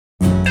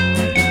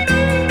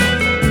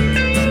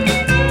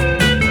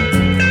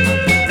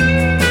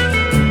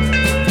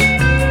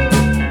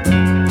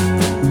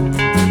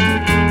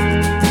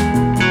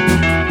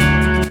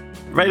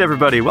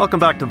everybody.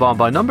 Welcome back to Bond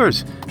by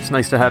Numbers. It's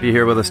nice to have you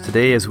here with us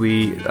today as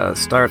we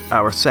start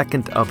our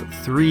second of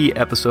 3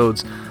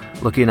 episodes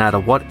looking at a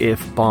What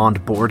If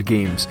Bond board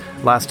games.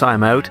 Last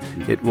time out,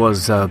 it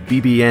was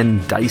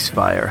BBN Dice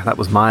Fire. That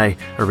was my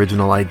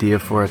original idea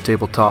for a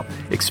tabletop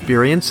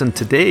experience. And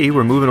today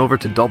we're moving over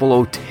to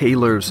 00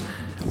 Taylor's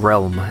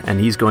realm, and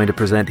he's going to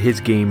present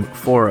his game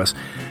for us.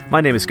 My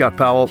name is Scott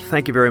Powell.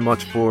 Thank you very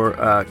much for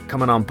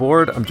coming on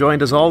board. I'm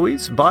joined as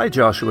always by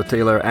Joshua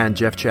Taylor and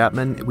Jeff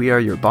Chapman. We are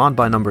your Bond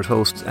by Numbers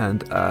hosts,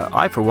 and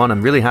I, for one,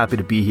 am really happy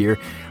to be here.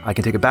 I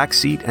can take a back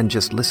seat and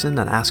just listen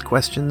and ask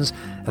questions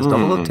as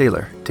 00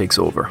 Taylor takes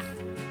over.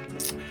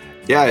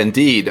 Yeah,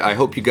 indeed. I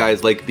hope you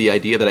guys like the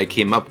idea that I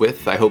came up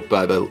with. I hope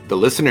the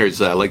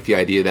listeners like the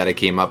idea that I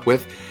came up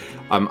with.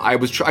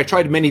 I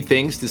tried many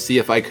things to see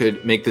if I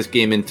could make this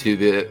game into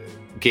the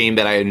game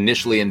that I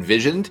initially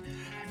envisioned,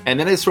 and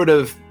then I sort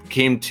of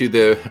came to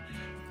the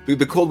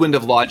cold wind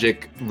of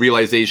logic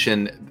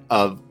realization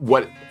of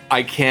what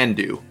I can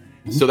do.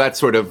 Mm-hmm. So that's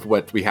sort of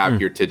what we have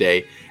here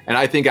today. And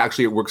I think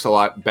actually it works a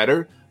lot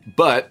better,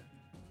 but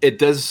it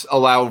does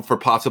allow for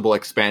possible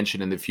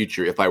expansion in the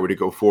future if I were to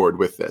go forward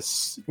with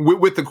this,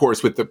 with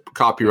the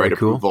copyright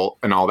approval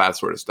and all that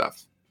sort of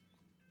stuff.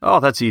 Oh,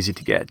 that's easy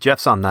to get.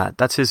 Jeff's on that.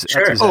 That's his.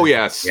 Sure. That's his oh,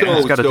 yeah.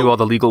 He's got to do all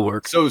the legal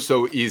work.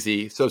 So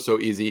easy. So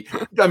easy.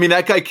 I mean,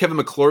 that guy, Kevin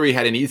McClory,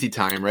 had an easy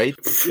time, right?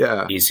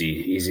 Yeah.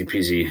 Easy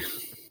peasy.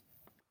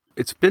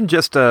 It's been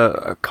just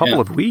a couple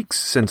of weeks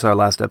since our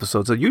last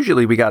episode. So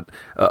usually we got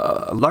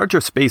a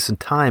larger space and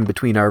time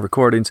between our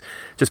recordings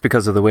just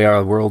because of the way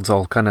our worlds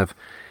all kind of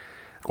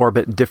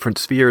orbit in different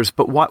spheres.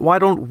 But why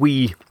don't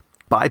we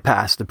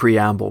bypass the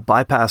preamble,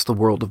 bypass the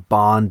world of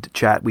Bond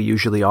chat we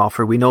usually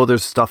offer? We know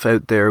there's stuff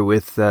out there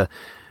with,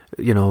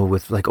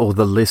 with like,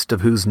 the list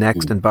of who's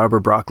next and Barbara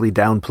Broccoli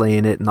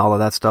downplaying it and all of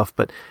that stuff.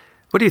 But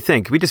what do you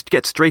think? We just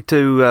get straight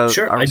to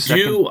sure. our I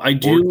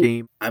do.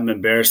 Game? I'm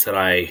embarrassed that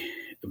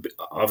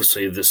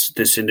obviously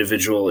this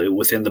individual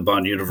within the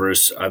Bond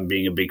universe, I'm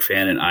being a big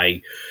fan, and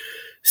I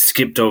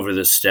skipped over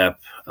this step.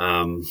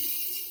 Or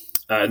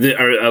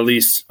at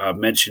least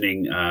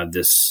mentioning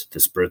this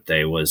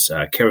birthday was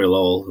Carrie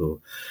Lowell,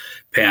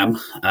 Pam,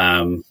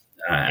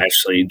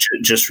 actually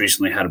just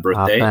recently had a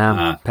birthday.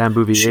 Pam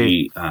Bouvier.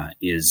 She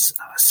is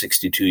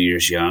 62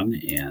 years young,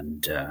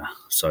 and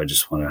so I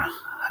just want to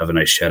have a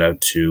nice shout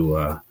out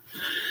to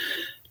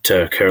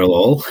Carrie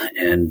Lowell,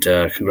 and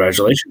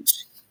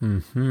congratulations.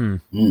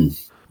 Mm-hmm.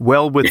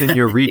 Well within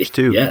your reach,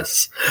 too.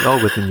 Yes.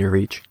 Well within your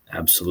reach.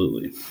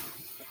 Absolutely.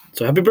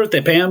 So happy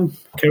birthday, Pam,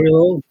 Carrie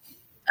Lowell.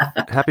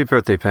 Happy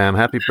birthday, Pam.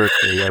 Happy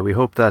birthday. Yeah, we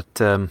hope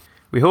that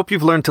we hope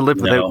you've learned to live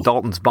without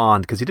Dalton's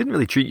Bond, because he didn't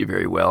really treat you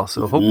very well.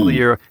 So hopefully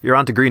you're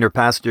onto greener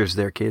pastures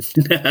there, kid.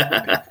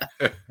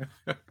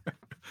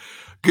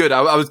 Good.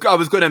 I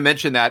was going to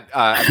mention that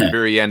at the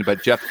very end,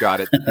 but Jeff got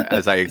it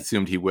as I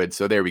assumed he would.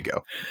 So there we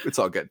go. It's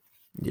all good.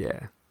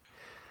 Yeah.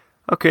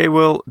 Okay.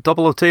 Well,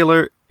 00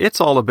 Taylor, it's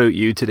all about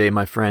you today,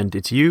 my friend.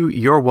 It's you,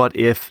 your what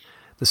if,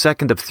 the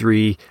second of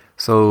 3.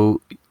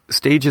 So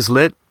stage is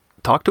lit.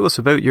 Talk to us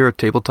about your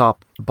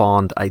tabletop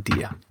Bond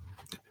idea.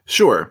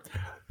 Sure.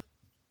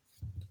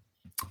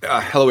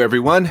 Hello,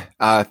 everyone.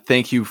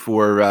 Thank you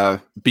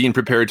for being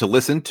prepared to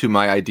listen to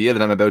my idea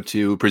that I'm about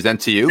to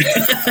present to you.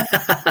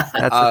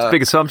 That's a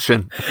big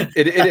assumption.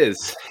 It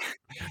is.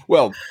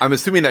 Well, I'm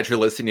assuming that you're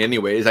listening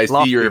anyways. I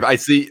see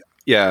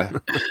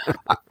that.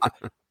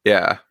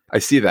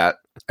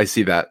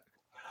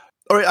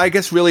 All right. I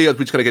guess really we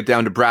just got to get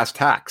down to brass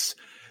tacks.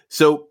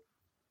 So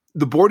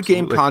the board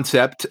game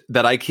concept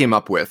that I came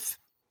up with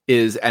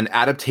is an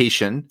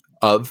adaptation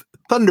of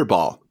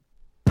Thunderball.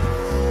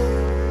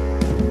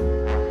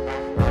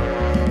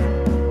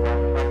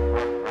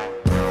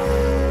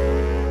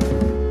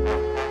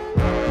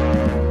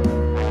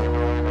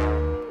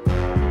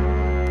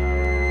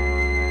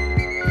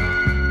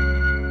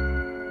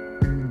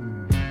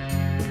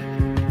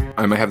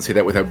 I might have to say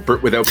that without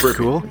burping.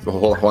 Cool.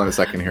 Hold on a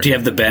second here. Do you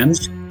have the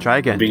bends? Try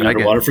again. Being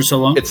underwater for so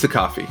long? It's the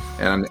coffee,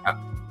 and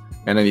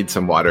I need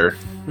some water.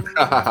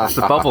 It's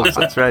the bubbles.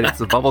 That's right. It's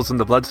the bubbles in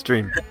the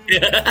bloodstream.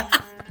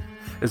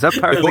 Is that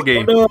part of the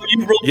game? No,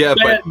 you rolled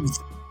but bends.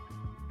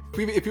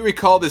 if you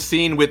recall the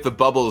scene with the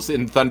bubbles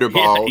in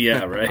Thunderball,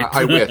 yeah, right.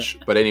 I wish,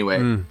 but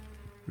anyway.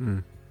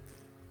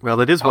 Well,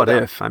 it is what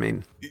if. I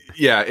mean,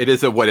 yeah, it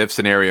is a what if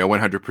scenario,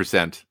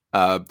 100%.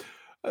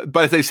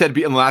 But as I said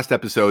in the last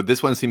episode,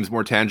 this one seems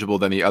more tangible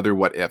than the other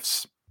what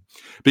ifs,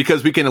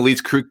 because we can at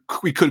least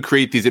we could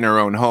create these in our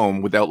own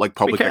home without like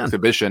public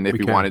exhibition if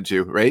we wanted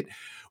to, right?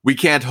 We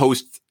can't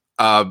host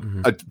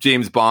a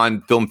James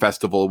Bond film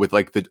festival with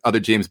like the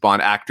other James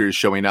Bond actors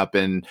showing up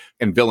and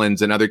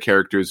villains and other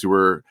characters who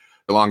were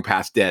long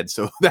past dead.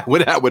 So that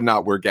would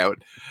not work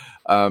out.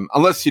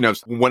 Unless,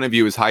 one of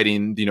you is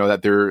hiding,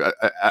 that they're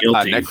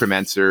a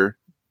necromancer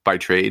by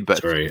trade.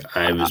 But sorry,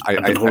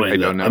 I've been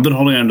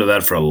holding on to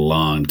that for a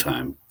long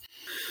time.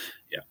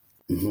 Yeah.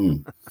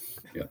 Mm-hmm.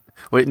 Yeah.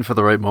 Waiting for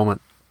the right moment.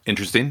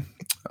 Interesting.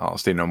 I'll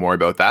say no more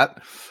about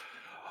that.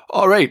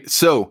 All right.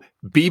 So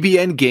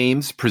BBN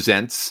Games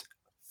presents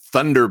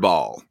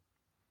Thunderball.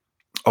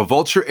 A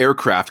Vulture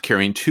aircraft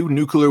carrying 2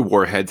 nuclear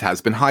warheads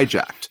has been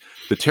hijacked.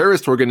 The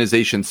terrorist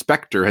organization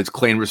Spectre has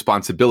claimed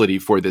responsibility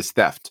for this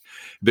theft.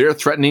 They're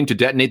threatening to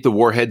detonate the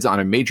warheads on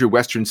a major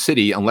Western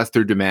city unless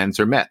their demands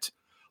are met.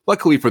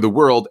 Luckily for the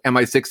world,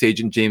 MI6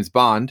 agent James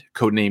Bond,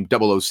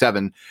 codenamed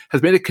 007,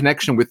 has made a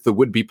connection with the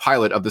would-be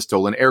pilot of the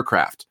stolen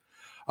aircraft,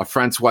 a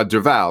Francois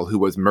Derval, who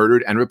was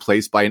murdered and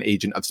replaced by an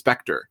agent of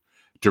Spectre.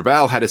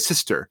 Derval had a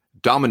sister,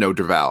 Domino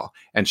Derval,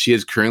 and she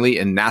is currently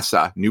in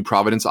NASA, New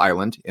Providence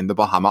Island, in the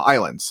Bahama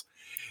Islands.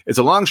 It's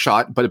a long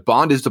shot, but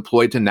Bond is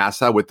deployed to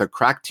NASA with a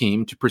crack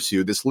team to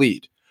pursue this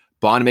lead.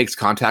 Bond makes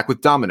contact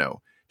with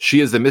Domino.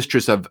 She is the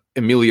mistress of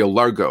Emilio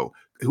Largo,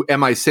 who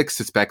MI6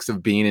 suspects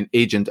of being an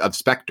agent of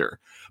Spectre.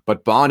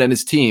 But Bond and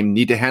his team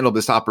need to handle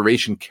this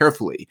operation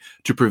carefully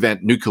to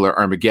prevent nuclear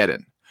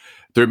Armageddon.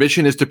 Their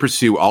mission is to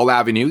pursue all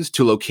avenues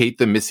to locate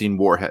the missing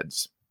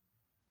warheads.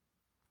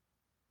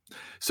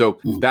 So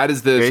that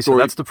is the story. So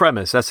that's the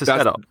premise. That's the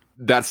setup.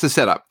 That's the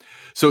setup.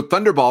 So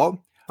Thunderball,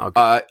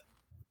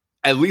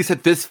 at least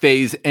at this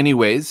phase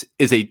anyways,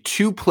 is a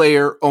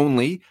 2-player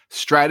only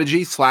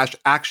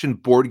strategy/action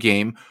board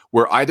game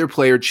where either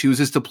player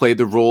chooses to play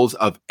the roles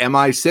of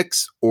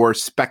MI6 or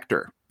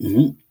Spectre.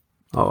 Mm-hmm.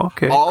 Oh,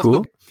 okay,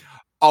 cool.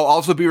 I'll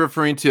also be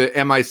referring to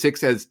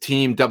MI6 as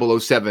Team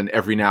 007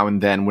 every now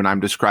and then when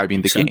I'm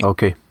describing the game.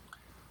 Okay.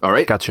 All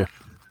right. Gotcha.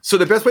 So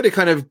the best way to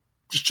kind of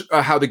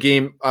how the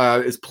game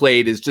is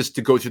played is just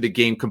to go through the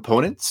game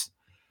components.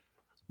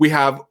 We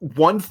have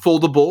one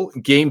foldable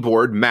game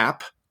board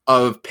map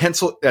of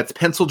pencil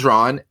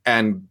drawn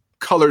and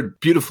colored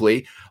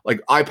beautifully,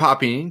 like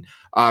eye-popping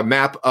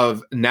map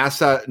of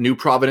NASA New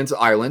Providence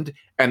Island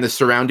and the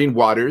surrounding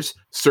waters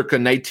circa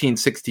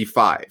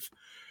 1965.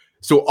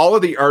 So all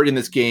of the art in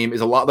this game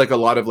is a lot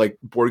of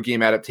board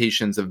game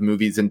adaptations of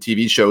movies and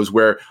TV shows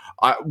where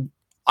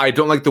I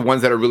don't like the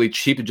ones that are really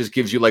cheap. It just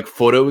gives you like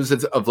photos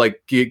of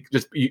like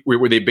just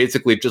where they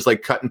basically just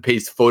like cut and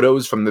paste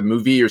photos from the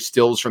movie or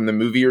stills from the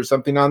movie or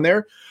something on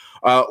there.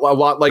 A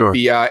lot like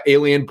the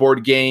Alien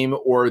board game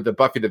or the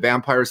Buffy the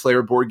Vampire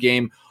Slayer board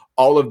game.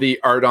 All of the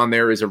art on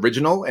there is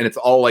original and it's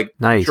all like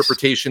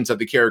interpretations of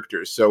the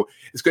characters. So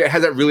it's good. It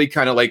has that really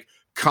kind of like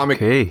comic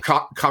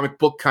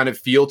book kind of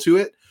feel to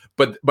it.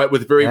 But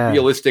with very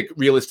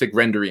realistic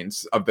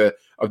renderings of the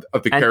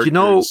characters. You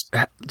know,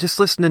 just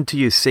listening to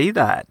you say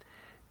that,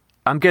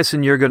 I'm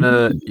guessing you're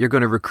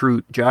gonna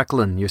recruit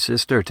Jacqueline, your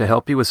sister, to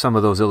help you with some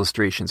of those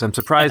illustrations. I'm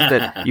surprised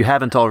that you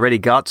haven't already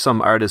got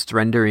some artist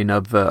rendering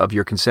of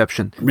your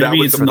conception. Maybe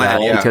it's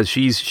because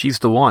she's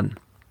the one.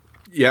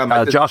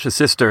 Yeah, Josh's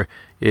sister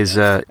is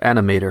an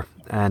animator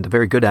and a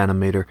very good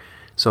animator.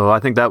 So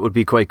I think that would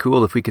be quite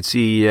cool if we could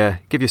see,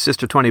 give your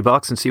sister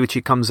 $20 and see what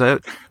she comes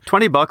out.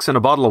 $20 and a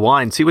bottle of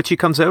wine. See what she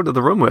comes out of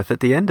the room with at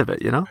the end of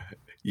it. You know?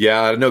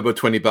 Yeah, I don't know about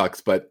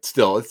 $20, but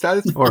still, it's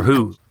or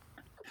who.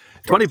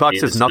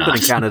 $20 is nothing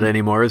in Canada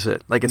anymore, is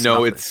it? Like it's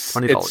no, nothing. it's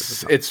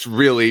 $20. It's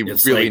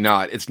really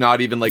not. It's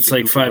not even like it's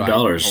like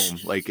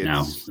 $5. Like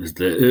now,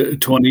 the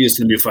 20 is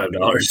the new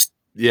 $5.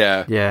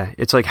 Yeah, yeah.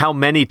 It's like how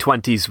many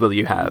 20s will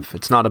you have?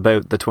 It's not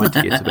about the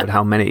 20. It's about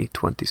how many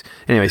 20s.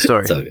 Anyway,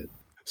 sorry.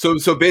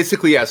 So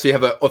basically, yeah. So you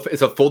have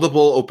it's a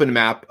foldable open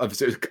map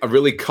of a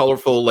really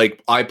colorful,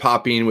 like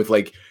eye-popping with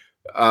like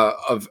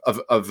of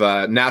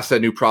NASA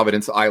New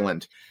Providence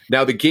Island.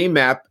 Now the game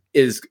map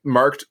is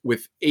marked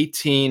with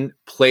 18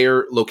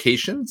 player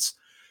locations.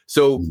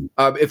 So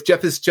if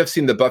Jeff's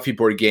seen the Buffy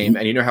board game,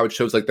 and you know how it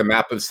shows like the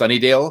map of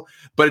Sunnydale,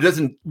 but it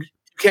doesn't. You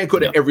can't go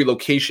to every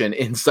location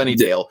in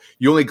Sunnydale.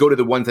 You only go to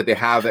the ones that they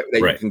have that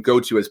you can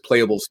go to as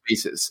playable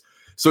spaces.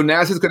 So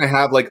NASA is going to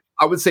have like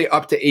I would say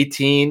up to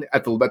 18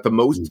 at the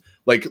most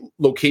like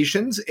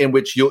locations in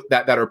which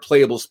that are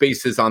playable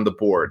spaces on the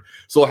board.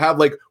 So we'll have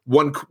like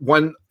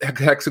one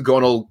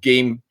hexagonal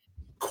game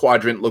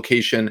quadrant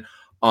location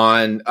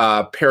on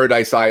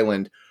Paradise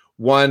Island,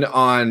 one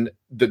on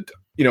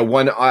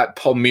one at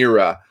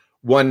Palmyra,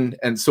 one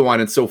and so on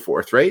and so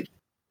forth, right?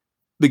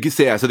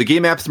 So the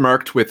game map's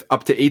marked with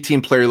up to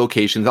 18 player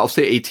locations. I'll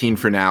say 18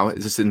 for now,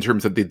 just in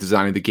terms of the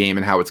design of the game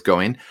and how it's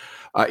going.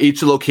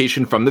 Each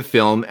location from the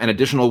film and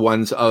additional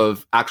ones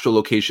of actual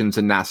locations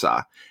in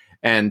NASA.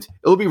 And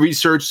it'll be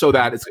researched so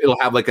that it'll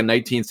have like a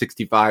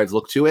 1965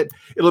 look to it.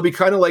 It'll be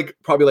kind of like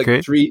probably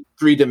like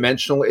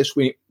three-dimensional ish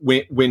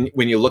when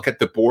you look at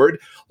the board.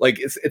 Like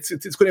it's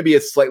going to be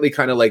a slightly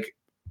kind of like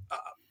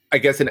I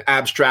guess an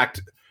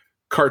abstract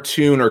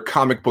cartoon or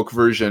comic book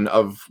version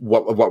of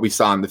what we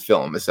saw in the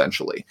film,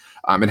 essentially,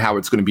 and how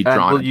it's going to be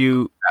drawn.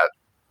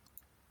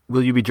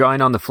 Will you be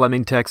drawing on the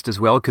Fleming text as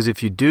well? Because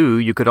if you do,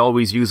 you could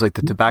always use like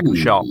the tobacco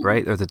shop,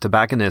 right? Or the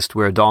tobacconist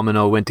where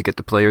Domino went to get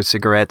the players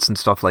cigarettes and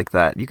stuff like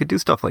that. You could do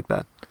stuff like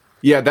that.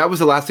 Yeah, that was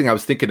the last thing I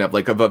was thinking of.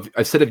 Like,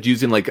 instead of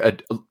using like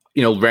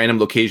random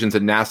locations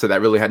in NASA that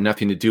really had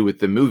nothing to do with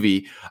the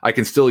movie, I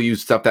can still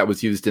use stuff that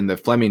was used in the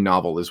Fleming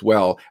novel as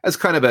well as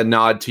kind of a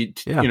nod to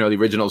the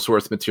original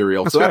source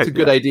material. That's a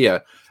good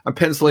idea. I'm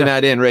penciling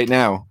that in right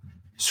now.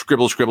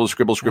 Scribble, scribble,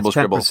 scribble, scribble, That's 10%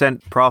 scribble.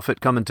 10%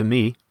 profit coming to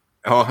me.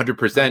 Oh,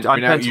 100%.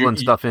 I'm penciling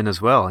stuff in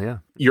as well. Yeah,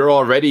 you're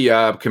already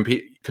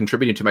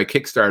contributing to my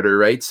Kickstarter,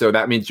 right? So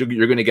that means you're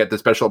going to get the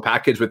special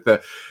package with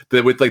the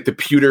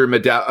pewter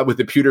with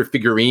the pewter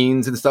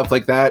figurines and stuff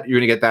like that. You're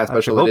going to get that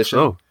special edition.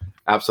 So.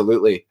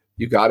 Absolutely,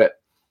 you got it.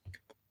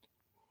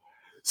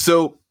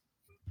 So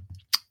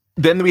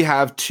then we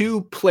have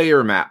two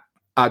player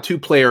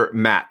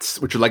mats,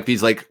 which are like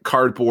these like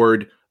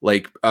cardboard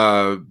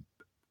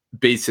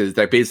bases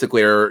that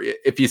basically are,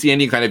 if you see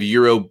any kind of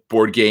Euro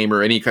board game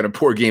or any kind of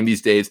board game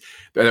these days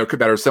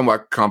that are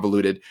somewhat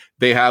convoluted,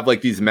 they have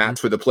like these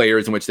mats for the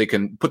players in which they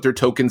can put their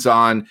tokens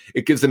on.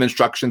 It gives them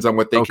instructions on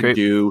what they can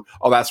do,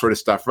 all that sort of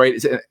stuff,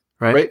 right?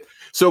 Right.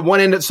 So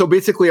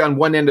basically on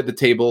one end of the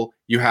table,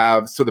 you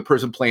have the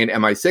person playing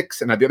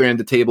MI6, and at the other end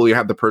of the table, you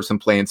have the person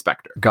playing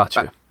Spectre.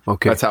 Gotcha.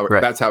 Okay. That's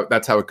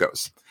how it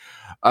goes.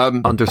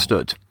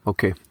 Understood.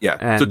 Okay. Yeah.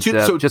 And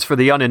just for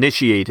the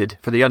uninitiated,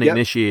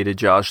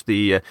 Josh,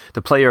 the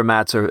player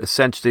mats are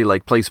essentially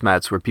like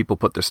placemats where people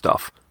put their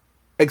stuff.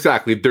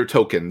 Exactly. They're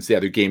tokens. Yeah,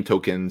 they're game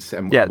tokens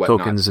and whatnot.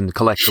 Tokens and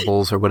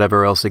collectibles or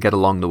whatever else they get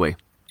along the way.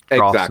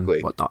 Exactly.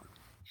 And whatnot.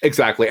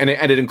 Exactly. And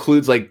it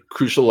includes like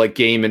crucial like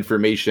game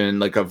information,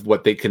 like of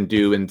what they can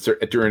do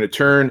during a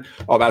turn.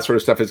 All that sort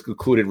of stuff is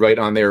included right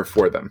on there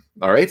for them.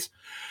 All right.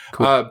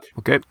 Cool.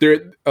 Okay.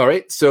 All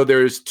right. So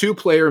there's two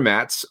player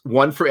mats,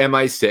 one for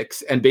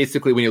MI6, and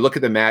basically when you look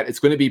at the mat, it's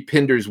going to be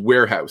Pinder's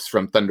warehouse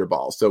from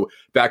Thunderball. So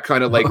that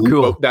kind of like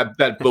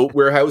that boat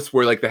warehouse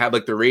where like they have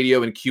like the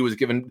radio and Q is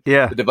given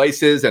the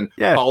devices and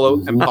Paulo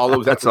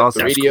was that's at awesome.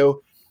 the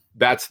radio.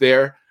 That's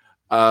there.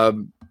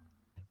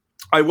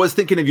 I was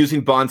thinking of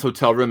using Bond's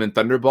hotel room in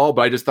Thunderball,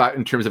 but I just thought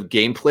in terms of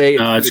gameplay,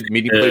 it's a good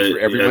meeting place for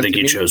everyone. I think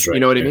you chose right.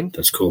 You know what I mean?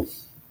 That's cool.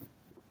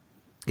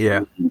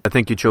 Yeah, I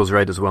think you chose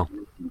right as well.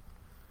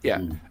 Yeah,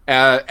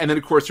 and then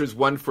of course there's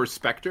one for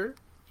Spectre,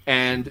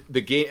 and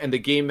the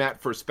game mat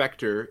for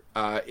Spectre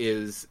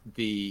is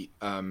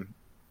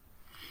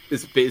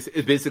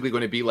basically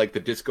going to be like the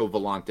Disco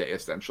Volante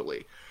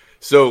essentially.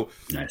 So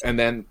nice.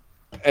 and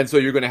so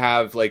you're going to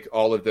have like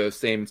all of the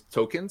same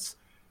tokens.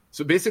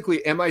 So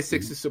basically,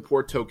 MI6's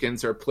support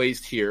tokens are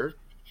placed here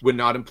when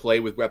not in play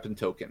with weapon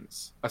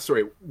tokens.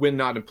 When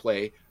not in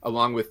play,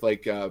 along with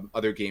like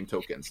other game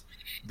tokens.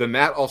 The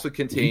mat also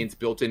contains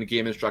built-in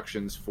game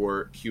instructions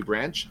for Q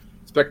Branch.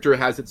 Spectre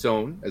has its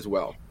own as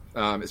well.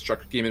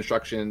 Game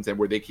instructions and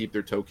where they keep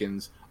their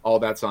tokens. All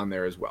that's on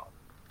there as well.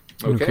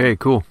 Okay,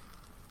 cool.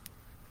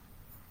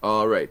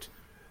 All right.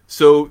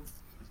 So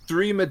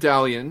 3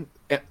 medallion.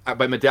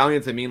 By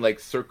medallions, I mean like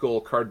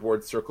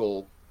cardboard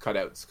circle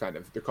cutouts, kind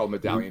of. They're called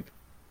medallion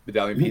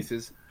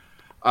pieces.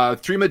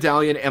 3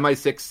 medallion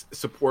MI6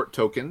 support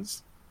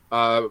tokens.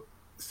 And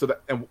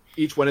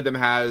each one of them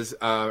has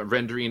a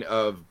rendering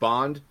of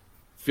Bond,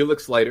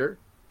 Felix Leiter,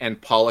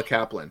 and Paula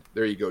Kaplan.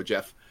 There you go,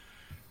 Jeff.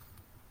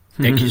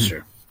 Thank you,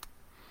 sir.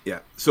 Yeah.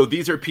 So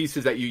these are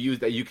pieces that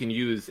you can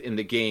use in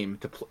the game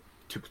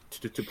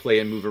to play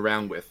and move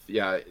around with.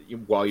 Yeah,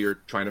 while you're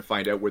trying to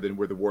find out where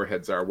the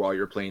warheads are while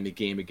you're playing the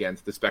game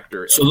against the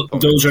Spectre. So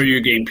those are your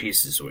game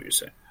pieces, is what you're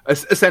saying?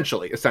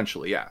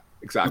 Essentially, yeah,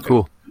 exactly.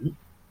 Cool.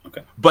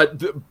 Okay.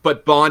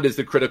 But Bond is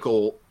the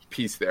critical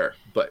piece there.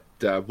 But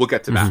we'll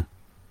get to that.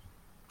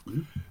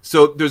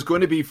 So there's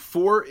going to be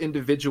 4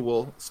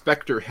 individual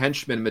Spectre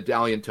henchman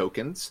medallion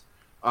tokens.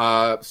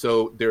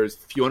 So there's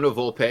Fiona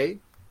Volpe,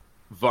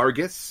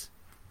 Vargas,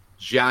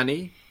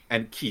 Gianni,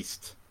 and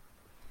Keist.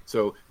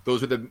 So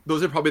those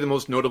are probably the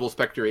most notable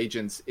Spectre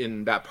agents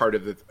in that part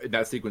of in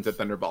that sequence of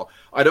Thunderball.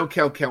 I don't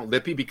count Count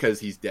Lippy because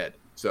he's dead.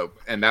 So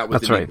and that was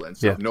That's in right. England.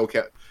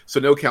 So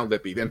no Count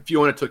Lippy. And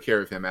Fiona took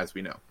care of him, as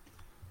we know.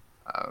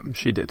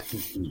 She did.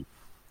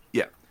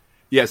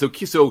 Yeah.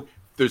 So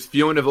there's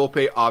Fiona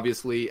Volpe,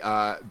 obviously.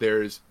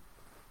 There's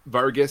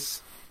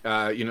Vargas.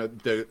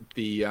 The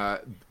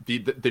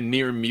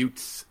near mute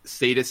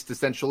sadist,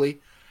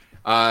 essentially.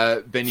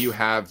 Then you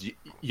have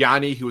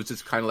Yanni, who was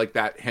just kind of like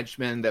that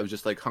henchman that was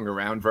just like hung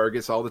around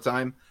Vargas all the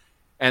time.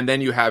 And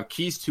then you have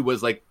Keist, who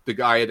was like the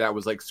guy that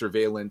was like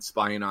surveillance,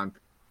 spying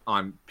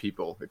on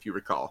people, if you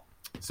recall.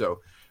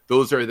 So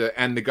those are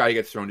and the guy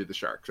gets thrown to the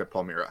sharks at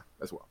Palmyra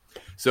as well.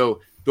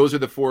 So those are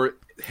the 4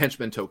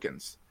 henchmen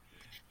tokens.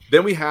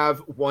 Then we have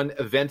one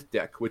event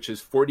deck, which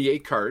is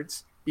 48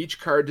 cards. Each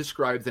card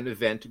describes an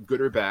event,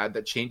 good or bad,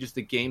 that changes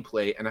the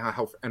gameplay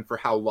and for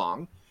how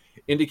long,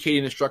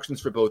 indicating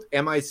instructions for both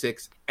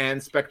MI6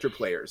 and Spectre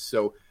players.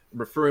 So I'm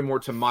referring more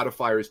to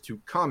modifiers to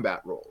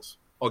combat rolls.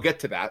 I'll get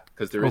to that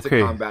because there is a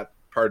combat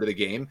part of the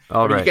game.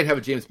 You can't have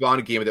a James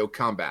Bond game without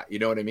combat. You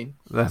know what I mean?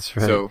 That's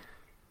right.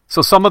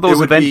 So some of those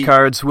event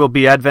cards will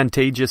be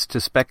advantageous to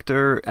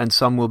Spectre and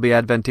some will be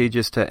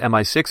advantageous to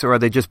MI6, or are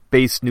they just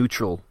base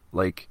neutral,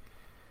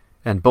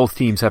 and both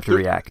teams have to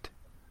react?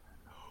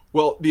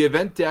 Well, the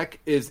event deck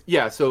is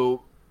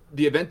so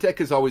the event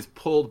deck is always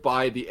pulled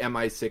by the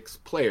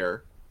MI6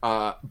 player,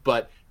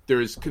 but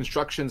there's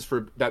constructions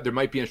for that. There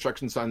might be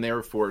instructions on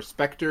there for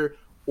Spectre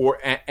or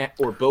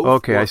both.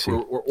 Okay, I see.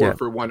 Or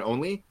for one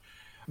only,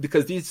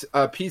 because these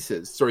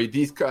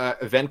these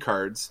event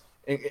cards,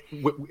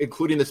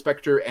 including the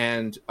Spectre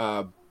and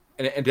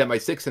and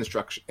MI6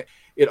 instruction.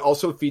 It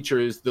also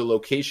features the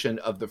location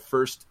of the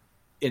first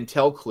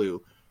intel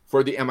clue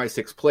for the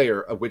MI6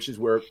 player, of which is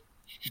where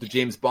the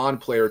James Bond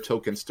player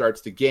token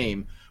starts the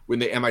game when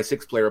the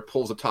MI6 player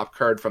pulls a top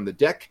card from the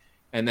deck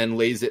and then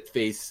lays it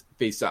face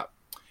up.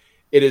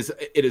 It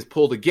is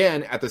pulled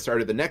again at the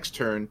start of the next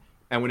turn,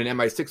 and when an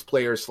MI6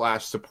 player /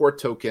 support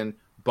token,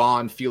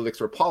 Bond,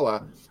 Felix, or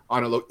Paula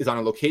is on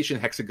a location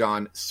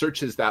hexagon,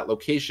 searches that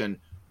location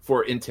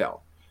for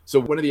intel. So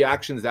one of the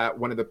actions that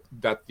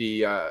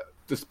the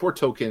support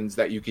tokens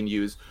that you can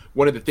use,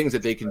 one of the things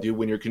that they can do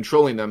when you're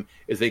controlling them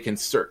is they can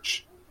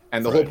search.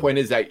 And the whole point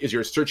is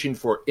you're searching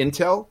for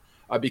intel,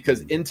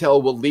 because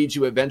intel will lead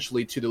you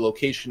eventually to the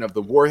location of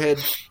the warhead,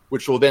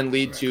 which will then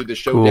lead to the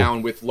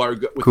showdown with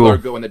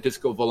Largo and the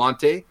Disco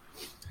Volante.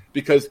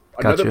 Because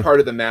another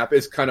part of the map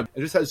is kind of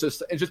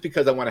just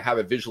because I want to have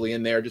it visually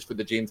in there, just for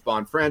the James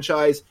Bond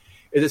franchise,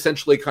 is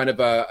essentially kind of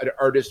an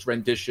artist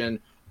rendition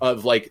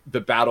of like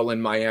the battle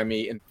in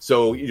Miami, and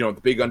so the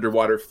big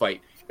underwater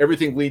fight.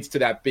 Everything leads to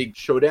that big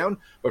showdown,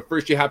 but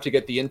first you have to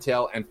get the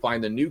intel and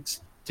find the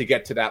nukes to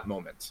get to that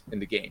moment in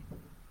the game,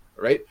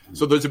 right?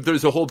 So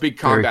there's a whole big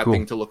combat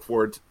thing to look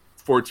forward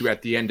to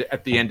at the end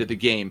of the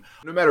game.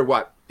 No matter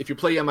what, if you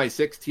play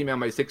MI6, Team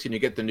MI6, and you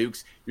get the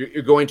nukes,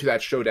 you're going to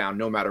that showdown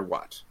no matter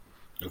what.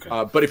 Okay.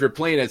 But if you're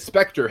playing as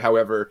Spectre,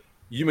 however,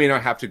 you may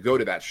not have to go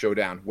to that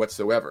showdown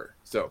whatsoever.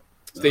 So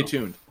stay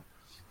tuned.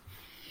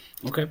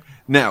 Okay.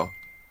 Now,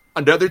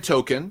 another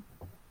token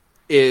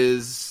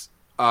is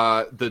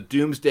the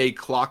Doomsday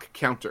Clock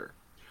counter.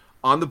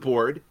 On the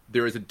board,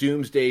 there is a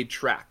Doomsday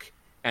track,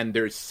 and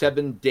there's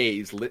 7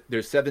 days.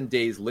 There's 7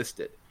 days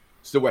listed.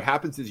 So what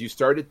happens is you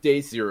start at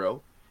day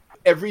 0.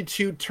 Every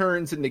 2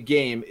 turns in the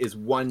game is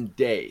 1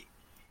 day.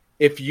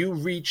 If you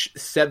reach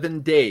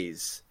 7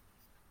 days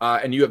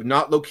and you have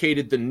not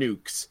located the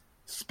nukes,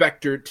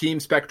 Team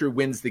Spectre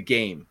wins the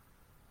game.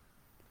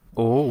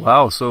 Oh,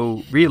 wow.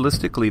 So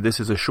realistically, this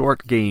is a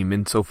short game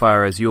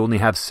insofar as you only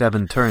have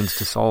 7 turns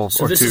to solve.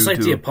 So this is like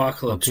the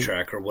Apocalypse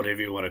track, or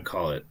whatever you want to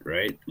call it,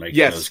 right? Like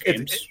those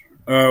games?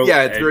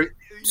 It's very...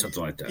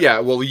 Something like that. Yeah,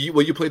 well,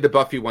 you played the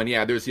Buffy one.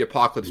 Yeah, there's the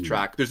Apocalypse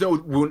track. There's no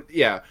wound.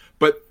 Yeah,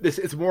 but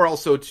it's more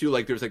also too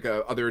like there's like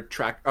other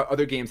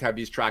games have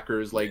these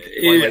trackers like.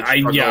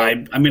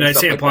 I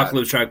say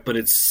Apocalypse track, but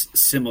it's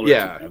similar.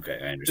 Yeah. Okay,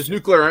 I understand. Just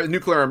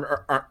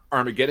nuclear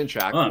Armageddon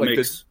track. Oh,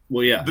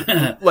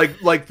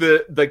 like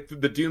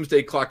the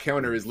Doomsday Clock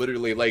counter is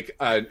literally like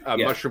a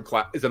mushroom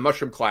cloud. Is a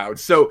mushroom cloud.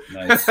 So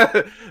nice.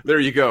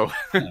 There you go.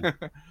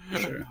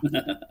 Sure.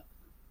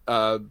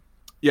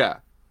 Yeah.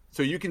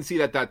 So you can see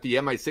that the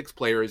MI6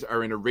 players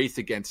are in a race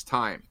against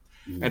time.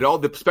 And all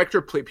the Spectre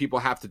people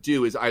have to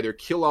do is either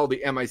kill all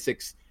the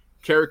MI6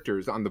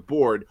 characters on the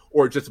board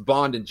or just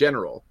Bond in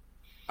general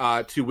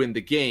to win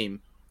the game,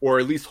 or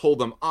at least hold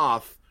them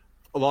off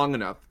long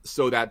enough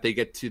so that they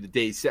get to the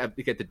day 7.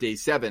 They get to day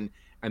 7,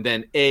 and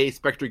then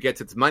Spectre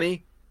gets its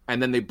money,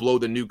 and then they blow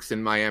the nukes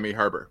in Miami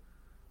Harbor.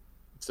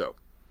 So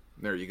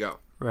there you go.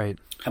 Right.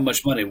 How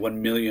much money? $1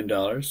 million?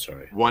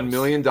 Sorry. $1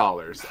 million.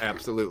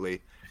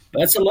 Absolutely.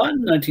 That's a lot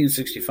in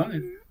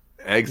 1965.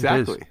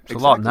 Exactly. It's a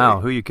lot now.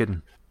 Who are you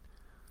kidding?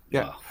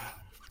 Yeah. Wow.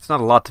 It's not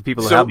a lot to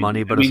people who have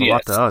money, but it's a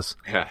lot to us.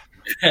 Yeah.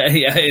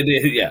 Yeah, it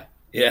is.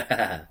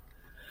 Yeah.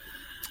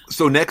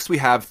 So next we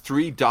have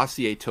 3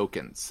 dossier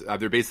tokens.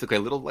 They're basically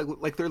a little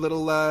like they're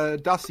little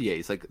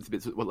dossiers, like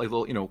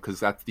little, because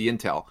that's the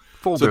intel.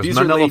 Folders, so these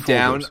are laid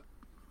down. Folders.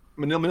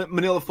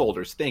 Manila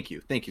folders. Thank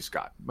you,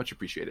 Scott. Much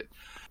appreciated.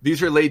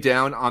 These are laid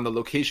down on the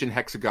location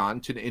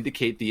hexagon to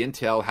indicate the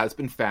intel has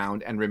been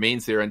found and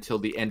remains there until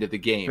the end of the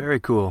game. Very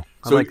cool.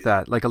 I like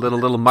that. Like a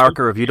little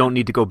marker of you don't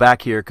need to go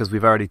back here because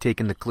we've already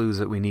taken the clues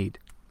that we need.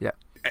 Yeah.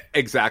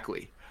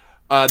 Exactly.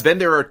 Then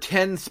there are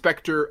 10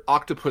 Spectre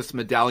Octopus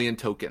Medallion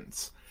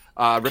tokens.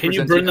 Can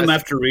you burn them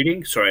after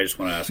reading? Sorry, I just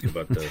want to ask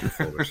about the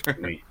folders.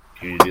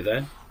 Can you do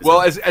that?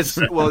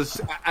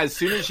 As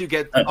soon as you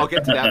get, I'll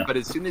get to that. But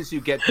as soon as you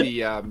get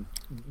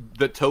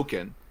the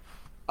token,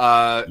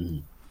 as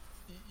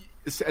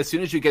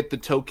soon as you get the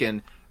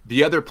token,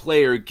 the other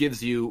player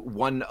gives you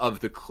one of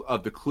the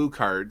clue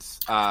cards.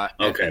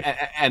 Okay.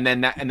 And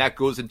then that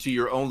goes into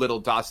your own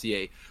little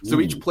dossier. So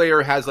each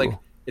player has like.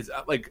 Cool. It's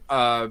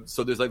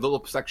so there's like a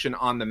little section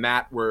on the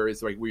mat where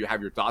you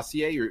have your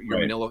dossier, your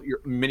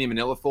mini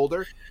Manila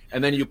folder,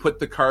 and then you put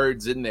the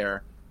cards in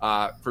there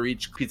for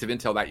each piece of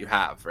intel that you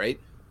have. Right,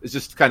 it's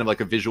just kind of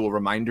like a visual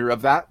reminder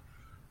of that.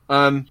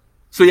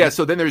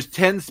 So then there's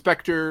 10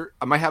 Spectre.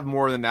 I might have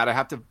more than that. I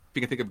have to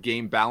think of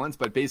game balance,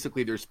 but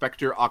basically there's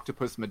Spectre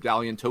Octopus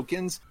Medallion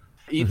tokens,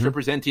 each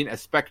representing a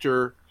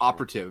Spectre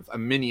operative, a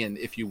minion,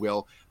 if you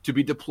will, to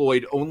be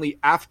deployed only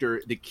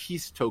after the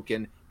Keist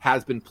token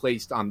has been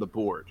placed on the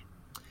board.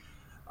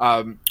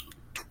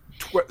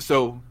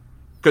 So,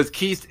 because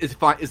Keist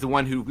is the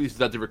one who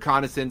does the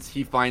reconnaissance,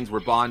 he finds where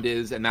Bond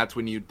is, and that's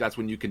when you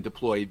can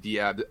deploy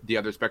the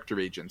other Spectre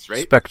agents,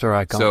 right? Spectre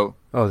icon. So,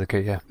 okay,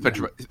 yeah,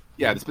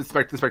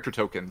 the Spectre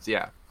tokens,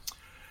 yeah.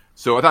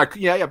 So I thought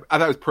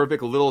it was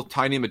perfect. A little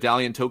tiny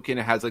medallion token.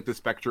 It has like the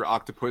Spectre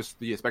octopus,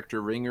 the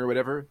Spectre ring or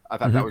whatever. I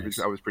thought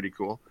that was pretty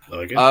cool. I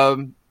like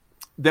it.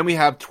 Then we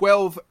have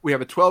 12. We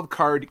have a 12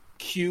 card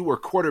Q or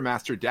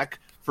Quartermaster deck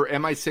for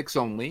MI6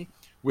 only,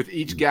 with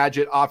each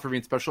gadget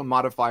offering special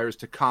modifiers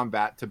to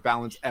combat to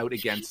balance out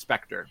against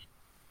Spectre.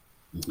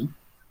 Mm-hmm.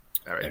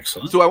 All right.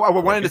 Excellent. So I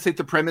wanted to state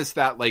the premise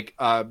that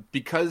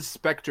because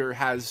Spectre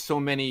has so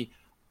many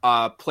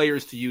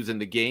players to use in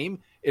the game,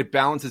 it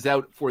balances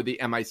out for the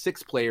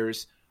MI6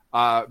 players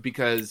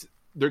because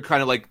they're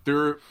kind of like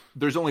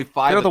there's only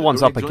 5. They're the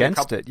ones up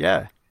against it.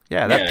 Yeah.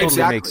 Yeah, that totally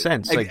exactly. makes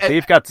sense. Like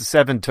they've got the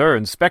 7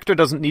 turns. Spectre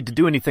doesn't need to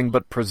do anything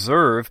but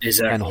preserve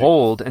and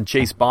hold and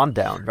chase Bond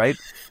down, right?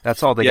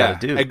 That's all they got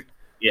to do.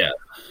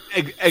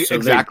 So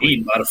exactly. They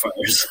need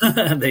modifiers.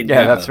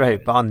 That's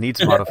right. Bond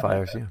needs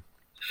modifiers. Yeah.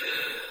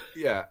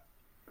 Yeah,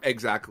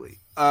 exactly.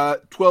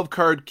 12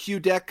 card Q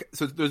deck.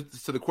 So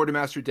the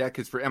Quartermaster deck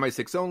is for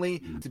MI6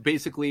 only. It's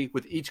basically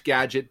with each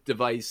gadget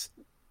device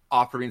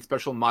offering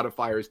special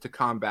modifiers to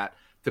combat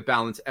to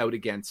balance out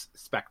against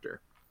Spectre.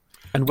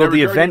 And will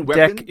the event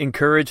deck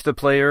encourage the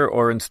player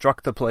or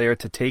instruct the player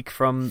to take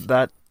from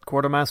that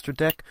Quartermaster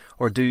deck,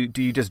 or do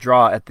you just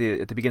draw at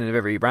the beginning of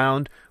every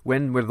round?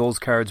 When will those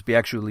cards be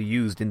actually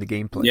used in the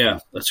gameplay? Yeah,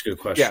 that's a good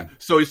question. Yeah,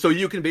 so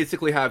you can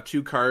basically have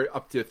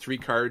up to 3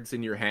 cards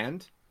in your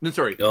hand. No,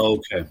 sorry. Oh,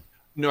 okay.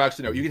 No,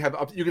 actually, no. You can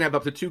have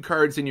up to 2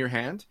 cards in your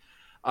hand,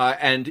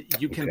 and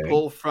you can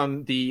pull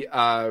from the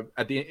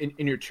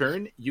in your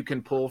turn. You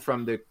can pull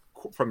from the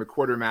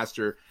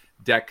Quartermaster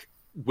deck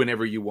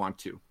whenever you want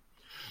to.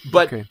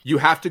 But you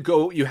have to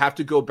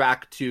go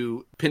back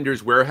to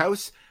Pinder's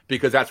warehouse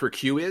because that's where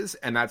Q is,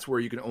 and that's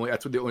where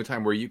that's the only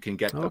time where you can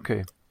get them.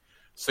 Okay.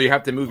 So you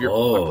have to move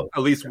your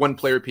at least one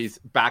player piece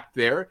back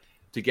there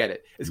to get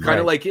it. It's kind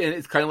of like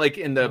in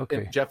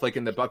Jeff, like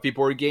in the Buffy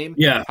board game.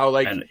 Yeah. How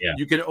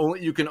you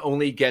can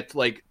only get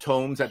like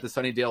tomes at the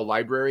Sunnydale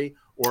Library,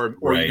 or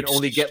you can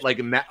only get like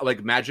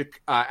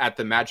magic at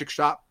the magic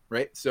shop.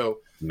 Right,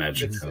 so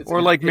magic,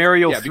 or like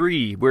Mario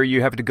 3, where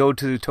you have to go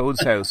to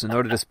Toad's house in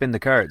order to spin the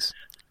cards.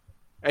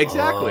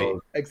 Exactly.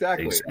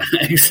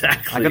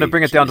 I'm going to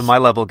bring it down to my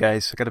level,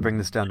 guys. I got to bring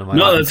this down to my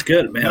level. No, that's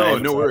good,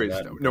 man. No worries.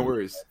 No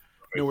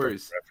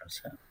worries.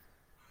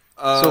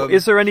 So,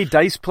 is there any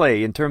dice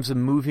play in terms of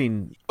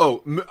moving?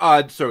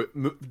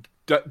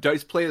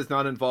 Dice play is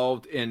not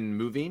involved in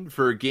moving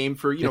for a game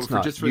for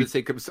the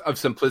sake of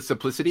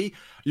simplicity.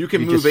 You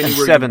can move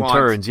anywhere 7 you want.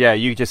 turns. Yeah,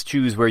 you just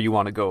choose where you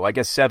want to go. I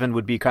guess 7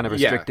 would be kind of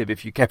restrictive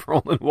if you kept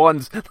rolling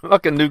ones.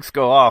 Fucking nukes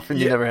go off and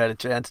you never had a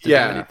chance to do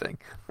anything.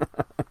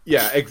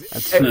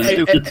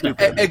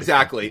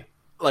 Exactly.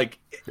 Like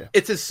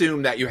it's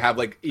assumed that you have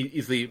like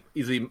easy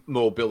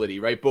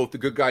mobility, right? Both the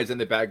good guys and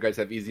the bad guys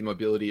have easy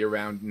mobility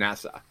around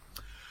NASA.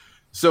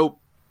 So,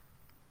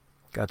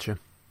 gotcha.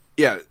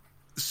 Yeah.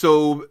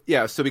 So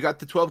we got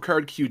the 12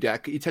 card Q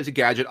deck. Each has a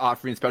gadget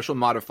offering special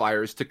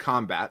modifiers to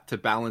combat to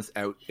balance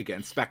out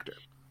against Spectre.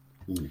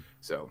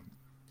 So,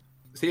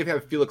 say if you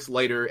have Felix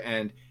Leiter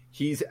and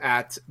he's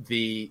at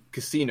the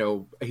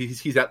casino.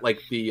 He's at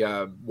like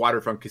the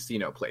waterfront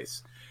casino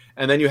place,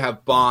 and then you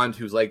have Bond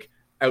who's like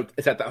out.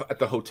 It's at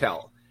the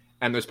hotel,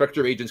 and there's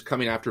Spectre agents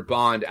coming after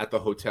Bond at the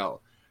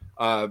hotel.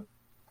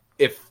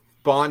 If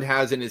Bond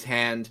has in his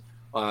hand,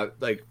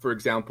 like for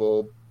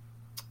example,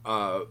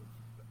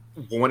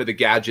 one of the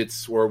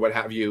gadgets or what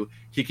have you,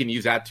 he can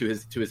use that to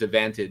his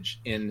advantage.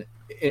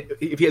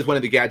 If he has one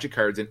of the gadget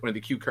cards and one of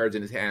the Q cards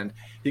in his hand,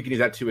 he can use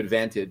that to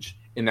advantage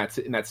in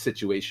that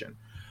situation.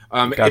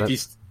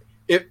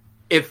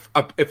 If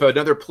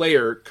another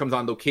player comes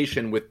on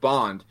location with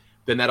Bond,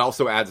 then that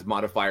also adds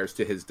modifiers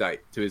to his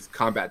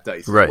combat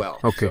dice as well.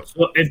 Okay.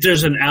 So if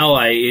there's an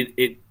ally,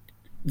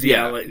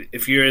 ally,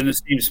 if you're in the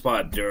same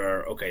spot,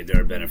 there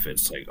are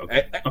benefits. Like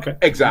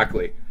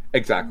exactly.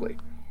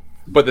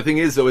 But the thing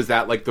is, though, is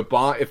that like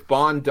if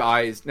Bond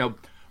dies, now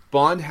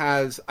Bond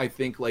has, I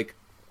think, like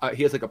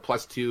he has like a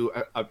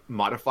 +2 a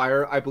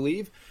modifier, I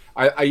believe.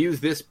 I use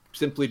this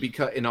simply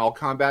because in all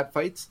combat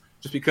fights,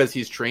 just because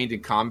he's trained in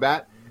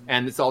combat,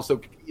 and it's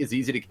also is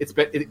easy to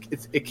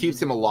it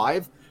keeps him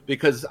alive.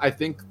 Because I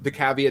think the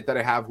caveat that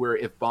I have where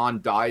if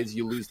Bond dies,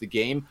 you lose the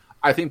game.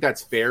 I think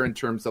that's fair in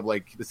terms of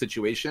like the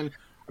situation.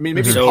 I mean,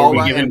 maybe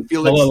Paula and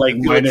Felix like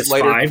Felix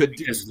 -5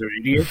 because they're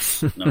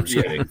idiots. No, I'm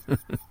just kidding. Sorry,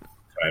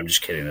 I'm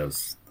just kidding.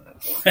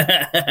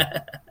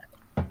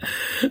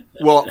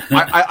 Well,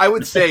 I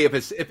would say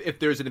if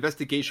there's an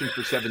investigation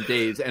for 7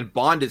 days and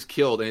Bond is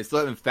killed and they still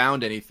haven't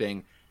found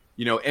anything,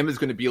 Emma's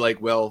going to be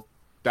like, well,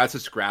 that's a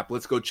scrap.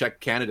 Let's go check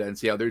Canada and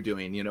see how they're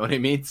doing. You know what I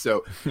mean?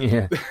 So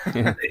yeah,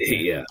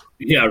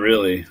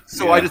 really.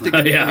 So I just think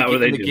in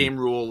the game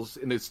rules,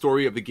 in the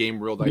story of the game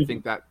world, I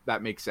think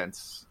that makes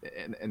sense,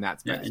 and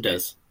that's it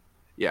does.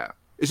 Yeah,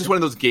 it's just one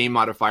of those game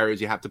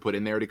modifiers you have to put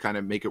in there to kind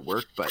of make it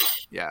work. But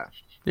yeah.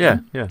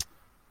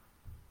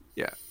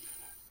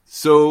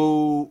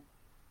 So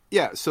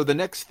the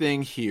next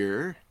thing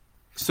here.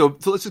 So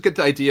let's just get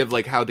the idea of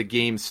like how the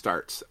game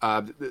starts,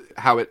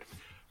 how it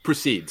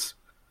proceeds.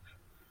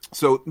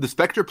 So the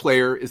Spectre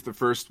player is the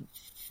first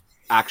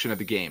action of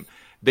the game.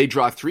 they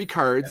draw 3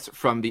 cards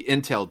from the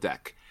Intel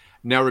deck.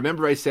 Now,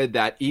 remember I said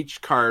that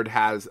each card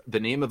has the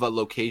name of a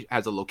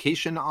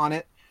location on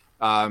it,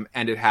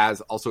 and it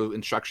has also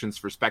instructions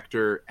for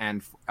Spectre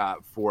and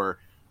for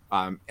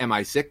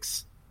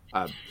MI6.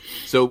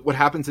 So what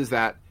happens is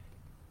that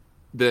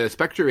the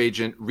Spectre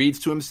agent reads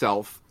to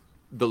himself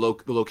the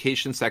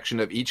location section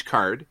of each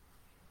card,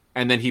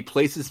 and then he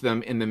places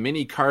them in the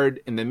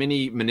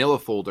mini manila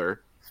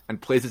folder and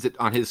places it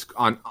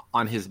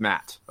on his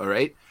mat. All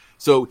right.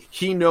 So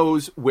he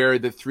knows where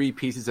the 3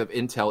 pieces of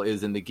intel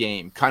is in the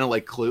game, kind of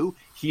like Clue.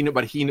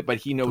 But he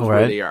knows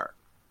where they are.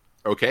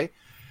 Okay.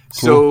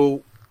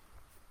 Cool.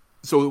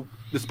 So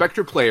the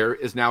Spectre player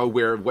is now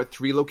aware of what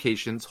 3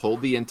 locations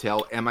hold the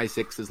intel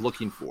MI6 is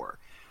looking for.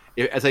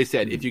 As I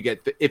said, if you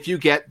get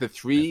the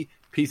 3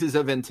 pieces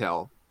of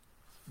intel,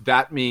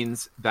 that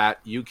means that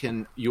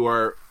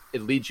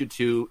it leads you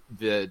to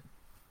the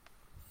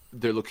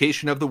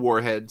location of the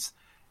warheads,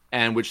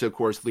 and which of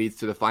course leads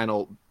to the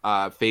final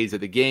phase of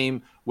the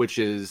game, which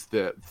is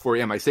for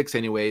MI6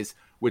 anyways,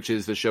 which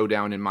is the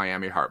showdown in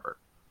Miami Harbor.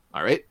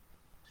 All right.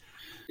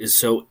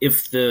 So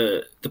if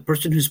the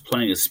person who's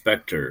playing a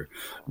Spectre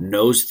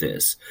knows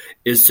this,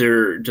 is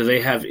there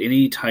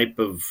any type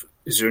of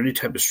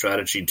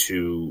strategy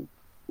to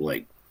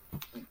like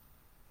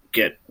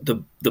get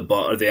the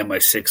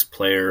MI6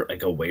 player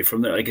like away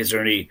from there? Like, is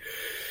there any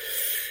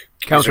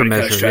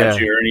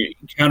countermeasure, or any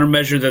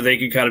countermeasure that they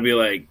can kind of be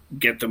like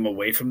get them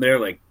away from there?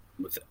 Like,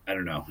 I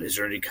don't know. Is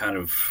there any kind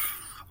of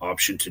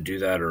option to do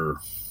that, or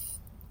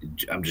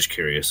I'm just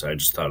curious. I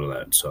just thought of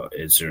that. So,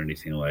 is there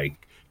anything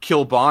like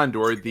kill Bond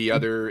or the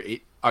other?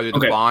 Either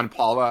the Bond,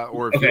 Paula,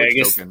 or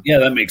Felix token. Yeah,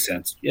 that makes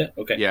sense. Yeah,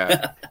 okay.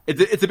 Yeah,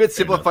 it's a bit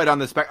simplified on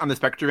the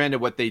Spectre end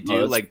of what they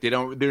do. Like they're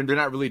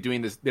not really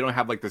doing this. They don't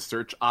have like the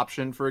search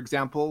option, for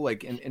example,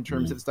 like in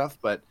terms of stuff.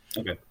 But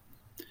okay,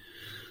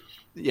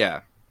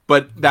 yeah,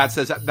 but that's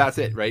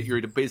it, right?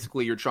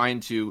 You're trying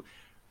to,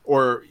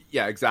 or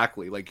yeah,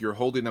 exactly. Like you're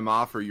holding them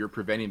off, or you're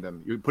preventing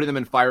them. You're putting them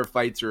in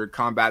firefights or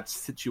combat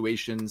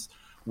situations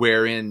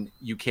wherein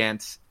you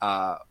can't.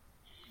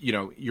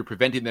 You're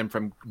preventing them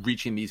from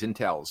reaching these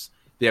intels.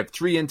 They have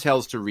 3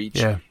 intels to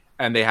reach,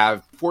 and they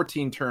have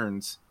 14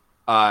 turns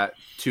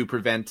to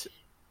prevent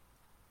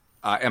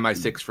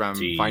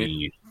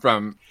MI6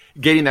 from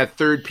getting that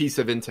 3rd piece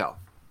of intel.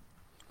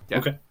 Yeah.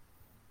 Okay.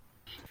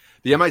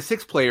 The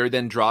MI6 player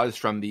then draws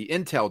from the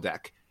intel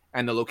deck,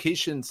 and the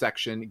location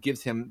section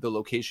gives him the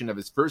location of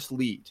his first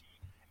lead,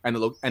 and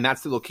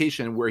that's the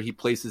location where he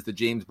places the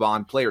James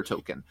Bond player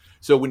token.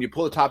 So when you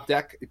pull the top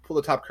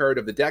card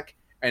of the deck,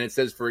 and it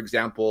says, for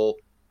example,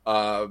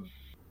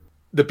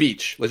 the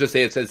beach. Let's just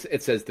say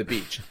it says the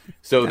beach.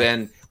 So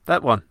then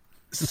that one.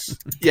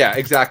 Yeah,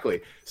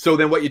 exactly. So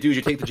then what you do is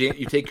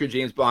you take your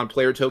James Bond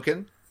player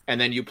token, and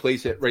then you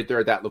place it right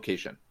there at that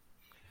location.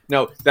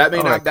 No, that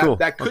may not. Cool.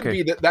 That could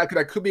be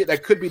that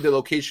could be the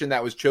location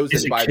that was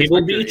chosen by the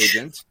Spectre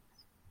agent.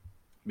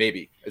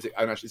 Maybe is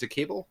it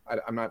Cable?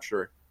 I'm not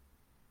sure.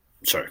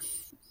 Sorry.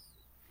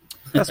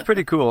 That's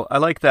pretty cool. I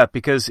like that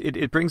because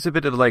it brings a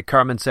bit of like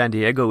Carmen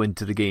Sandiego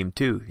into the game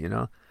too,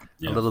 a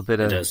little bit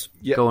of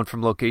going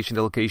from location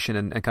to location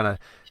and kind of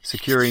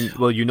securing,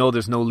 well,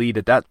 there's no lead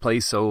at that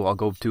place, so I'll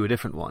go to a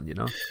different one,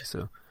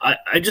 So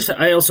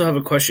I also have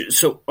a question.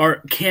 So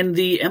can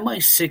the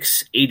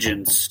MI6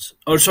 agents,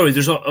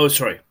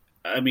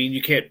 I mean,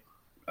 you can't,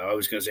 I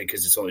was going to say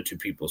because it's only 2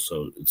 people,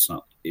 so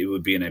it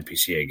would be an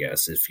NPC, I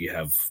guess, if you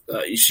have,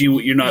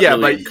 you're not. Yeah,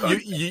 really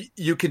but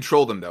you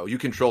control them though. You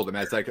control them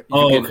as like.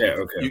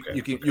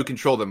 You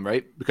control them,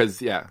 right?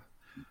 Because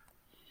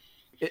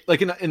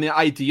like in the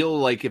ideal,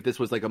 like if this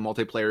was like a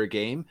multiplayer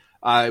game,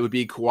 it would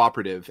be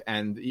cooperative,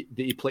 and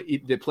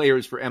the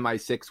players for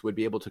MI6 would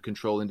be able to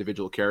control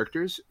individual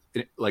characters,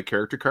 like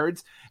character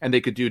cards, and they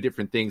could do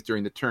different things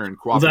during the turn.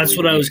 Well, that's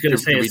what I was going to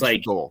say. Is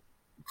like,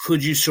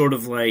 could you sort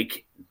of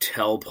like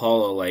tell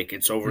Paula like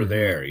it's over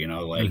there,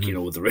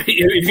 with the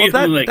radio?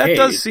 That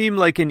does seem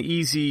like an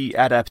easy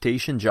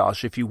adaptation,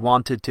 Josh. If you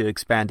wanted to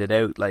expand it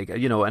out, like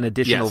an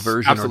additional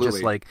version, absolutely. Or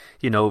just like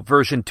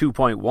version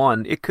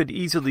 2.1, it could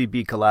easily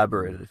be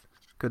collaborative,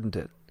 couldn't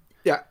it?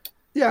 Yeah,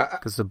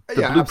 because the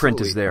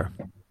blueprint absolutely. Is there.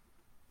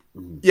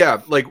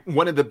 Yeah, like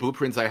one of the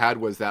blueprints I had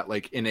was that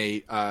like in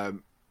a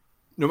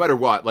no matter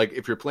what, like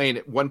if you're playing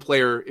a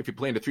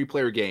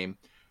 3-player game.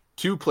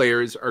 2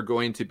 players are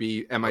going to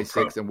be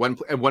MI6 and one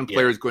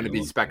player is going to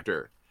be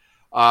Spectre.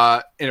 In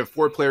a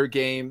 4-player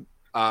game,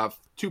 3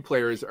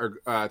 players are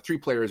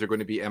going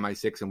to be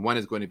MI6 and 1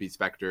 is going to be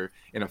Spectre.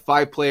 In a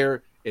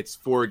 5-player, it's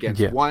 4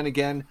 against 1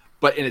 again.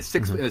 But in a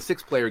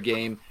 6-player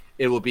game,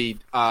 it'll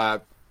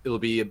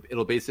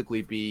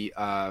basically be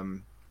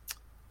 4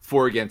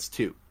 against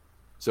 2.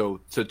 So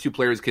 2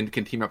 players can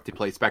team up to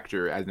play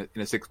Spectre in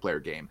a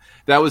 6-player game.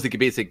 That was the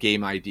basic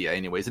game idea,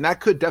 anyways, and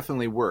that could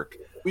definitely work.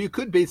 You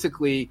could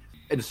basically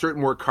insert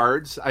more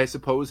cards, I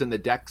suppose, in the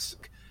decks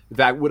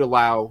that would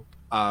allow,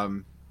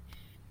 more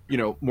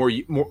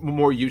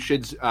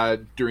usage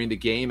during the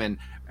game,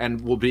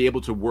 and we'll be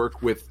able to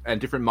work with, and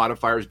different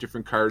modifiers,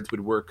 different cards would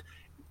work,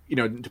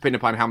 depending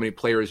upon how many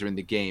players are in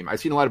the game. I've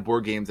seen a lot of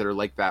board games that are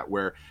like that,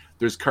 where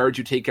there's cards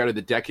you take out of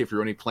the deck if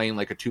you're only playing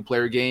like a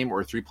 2-player game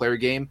or a 3-player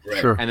game. Right.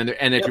 Sure. And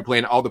then if you're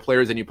playing all the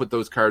players, then you put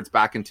those cards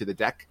back into the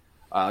deck.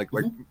 Like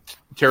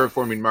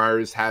Terraforming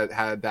Mars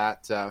had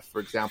that, for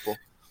example.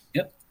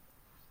 Yep.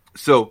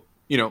 So,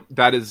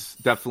 that is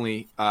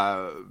definitely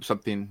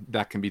something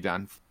that can be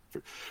done.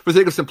 For the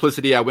sake of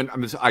simplicity,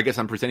 I guess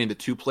I'm presenting the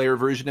 2-player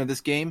version of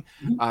this game.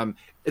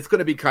 It's going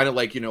to be kind of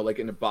like, like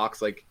in a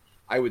box, like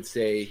I would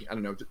say, I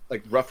don't know,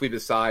 like roughly the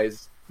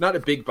size, not a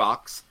big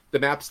box. The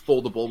map's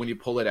foldable when you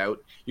pull it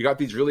out. You got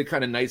these really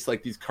kind of nice,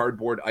 like these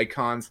cardboard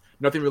icons,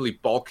 nothing really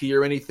bulky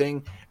or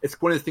anything. It's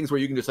one of the things where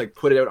you can just like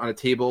put it out on a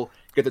table,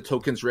 get the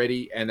tokens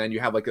ready, and then you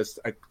have like just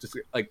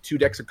like 2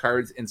 decks of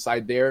cards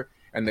inside there,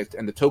 and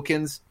the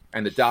tokens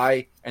and the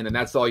die, and then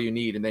that's all you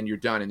need, and then you're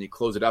done, and you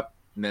close it up,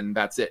 and then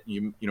that's it.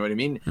 You know what I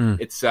mean?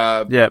 It's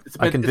I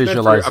can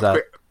visualize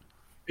that.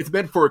 It's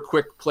meant for a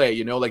quick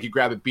play, like you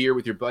grab a beer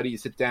with your buddy, you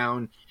sit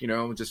down,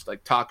 just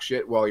like talk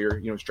shit while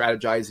you're,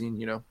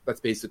 strategizing,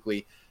 that's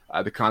basically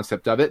the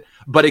concept of it.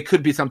 But it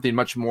could be something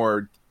much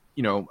more,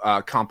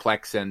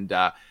 complex and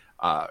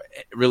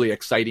really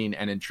exciting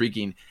and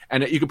intriguing.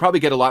 And you could probably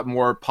get a lot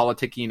more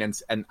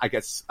politicking and I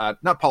guess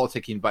not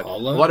politicking, but a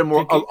lot of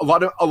more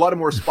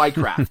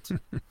spycraft.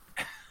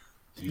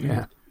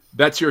 Yeah,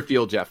 that's your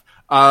field, Jeff.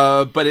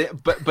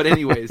 But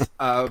anyways,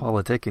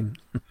 politicking.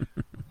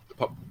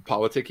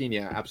 Politicking,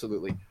 yeah,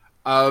 absolutely.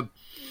 But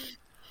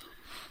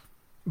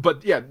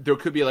yeah, there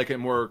could be like a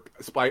more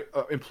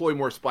employ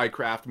more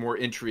spycraft, more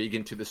intrigue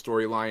into the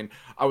storyline.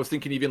 I was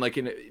thinking even like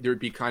there'd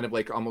be kind of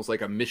like almost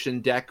like a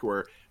mission deck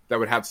or that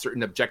would have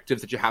certain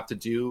objectives that you have to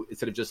do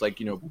instead of just like,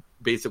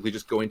 basically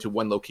just going to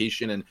one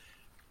location and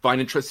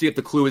see if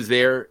the clue is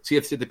there, see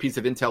if the piece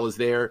of intel is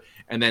there,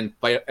 and then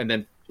fight, and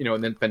then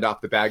fend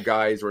off the bad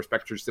guys, or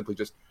Spectre simply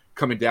just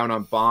coming down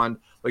on Bond.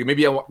 Like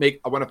maybe I want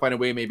to find a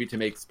way maybe to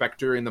make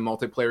Spectre in the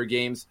multiplayer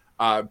games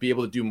be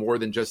able to do more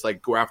than just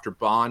like go after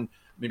Bond.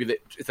 Maybe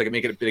it's like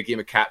make it a bit of game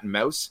of cat and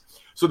mouse.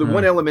 So the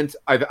one element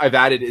I've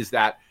added is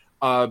that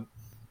Bond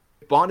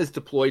is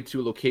deployed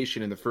to a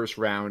location in the first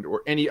round,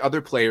 or any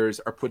other players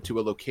are put to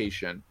a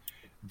location.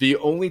 The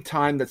only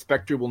time that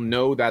Spectre will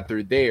know that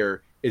they're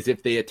there is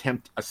if they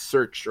attempt a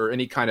search or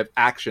any kind of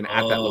action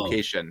at that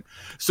location.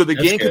 So the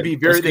game could be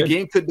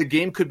the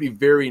game could be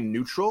very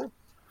neutral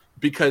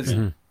because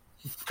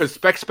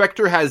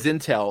Spectre has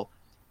intel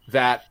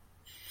that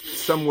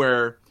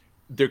somewhere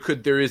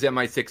there is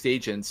MI6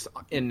 agents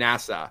in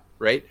NASA,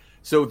 right?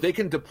 So they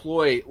can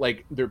deploy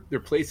like their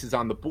places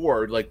on the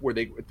board, like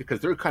because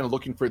they're kind of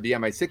looking for the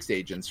MI6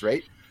 agents,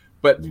 right?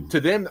 But to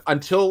them,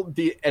 until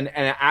an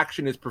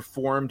action is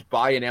performed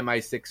by an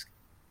MI6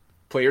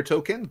 player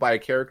token, by a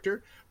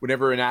character,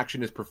 whenever an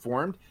action is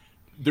performed,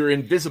 they're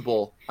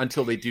invisible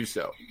until they do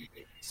so.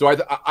 So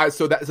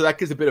so that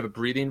gives a bit of a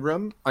breathing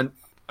room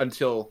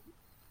until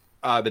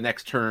the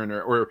next turn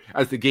or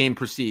as the game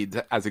proceeds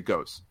as it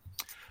goes.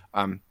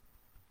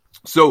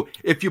 So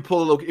if you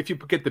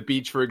get the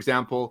beach, for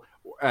example,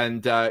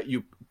 and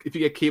if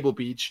you get Cable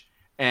Beach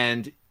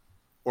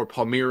or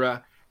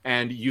Palmyra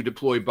and you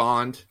deploy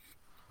Bond,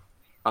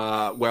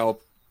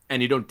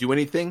 and you don't do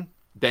anything,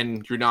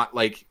 then you're not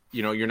like,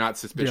 you're not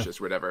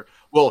suspicious or whatever.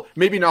 Well,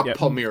 maybe not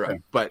Palmyra,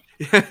 but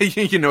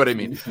you know what I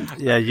mean?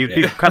 Yeah, you'd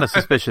be kind of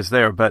suspicious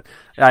there, but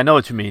I know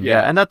what you mean.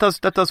 Yeah. And that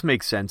does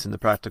make sense in the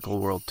practical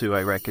world too,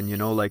 I reckon.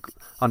 Like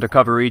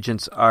undercover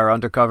agents are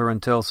undercover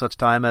until such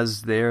time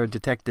as they're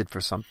detected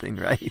for something,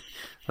 right?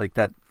 Like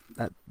that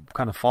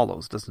kind of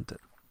follows, doesn't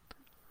it?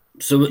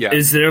 So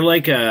is there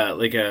like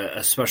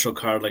a special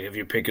card, like if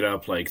you pick it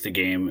up, like the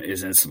game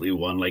is instantly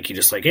won, like you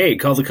just like, hey,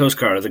 call the Coast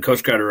Guard, or the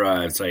Coast Guard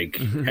arrives, like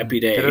happy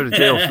day. Get out of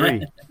jail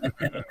free.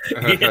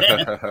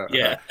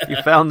 Yeah. You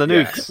found the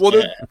nukes. Well,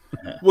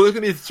 there's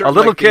gonna be a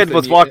little kid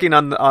was walking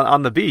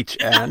on the beach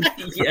and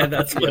yeah,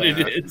 that's what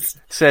it is.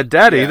 Said,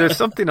 "Daddy, there's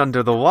something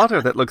under the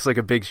water that looks like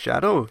a big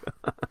shadow."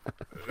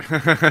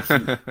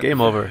 Game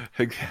over.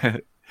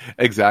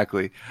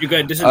 Exactly. You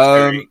got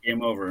dysentery.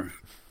 Game over.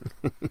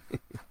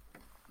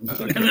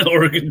 The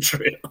Oregon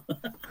Trail.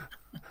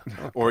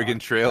 Oregon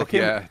Trail,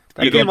 that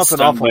came up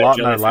an awful lot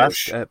in our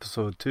last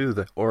episode too.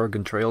 The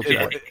Oregon Trail.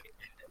 Yeah.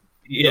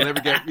 You'll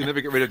never get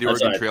rid of the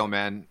Oregon Trail,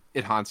 man.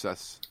 It haunts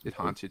us. It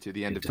haunts you to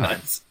the end of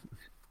time.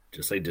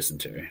 Just like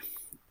dysentery.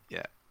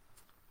 Yeah.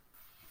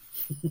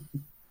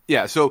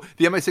 Yeah, so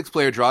the MI6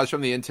 player draws from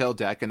the intel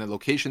deck, and the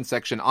location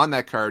section on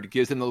that card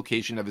gives him the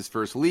location of his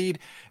first lead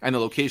and the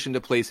location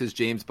to place his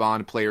James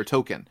Bond player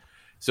token.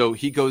 So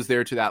he goes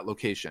there to that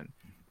location.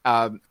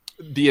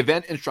 The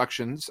event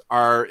instructions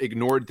are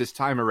ignored this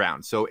time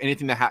around. So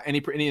anything that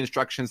any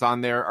instructions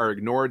on there are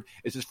ignored.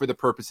 It's just for the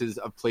purposes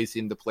of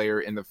placing the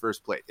player in the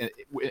first place,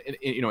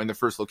 in the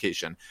first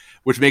location,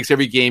 which makes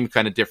every game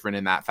kind of different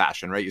in that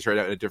fashion, right? You start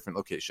out at a different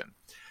location.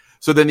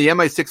 So then the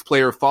MI6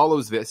 player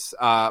follows this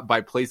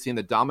by placing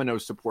the Domino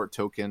support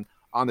token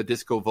on the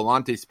Disco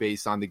Volante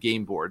space on the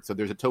game board. So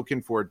there's a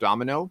token for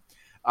Domino,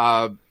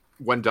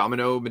 one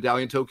Domino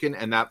medallion token,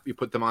 and that you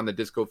put them on the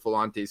Disco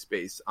Volante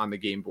space on the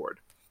game board.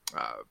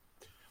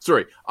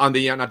 Sorry, on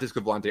the not Disco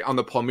Volante, on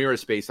the Palmyra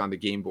space on the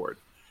game board,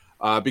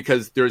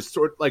 because there's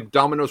sort of like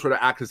Domino sort of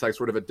acts as like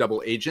sort of a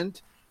double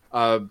agent.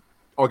 I'll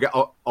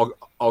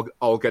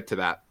get to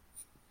that.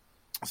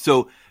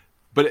 So,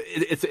 but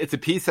it's a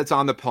piece that's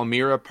on the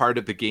Palmyra part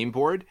of the game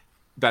board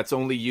that's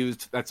only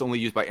used by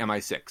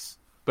MI6,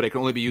 but it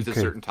can only be used at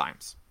certain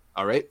times.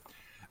 All right.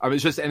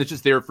 It's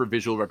just there for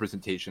visual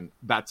representation.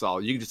 That's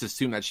all. You can just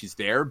assume that she's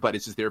there, but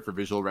it's just there for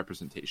visual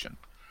representation.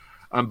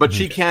 But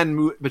she can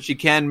move. But she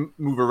can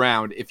move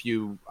around if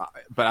you.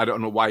 But I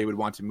don't know why you would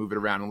want to move it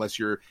around unless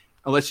you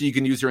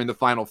can use her in the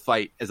final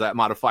fight as a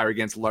modifier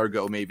against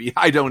Largo. Maybe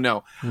I don't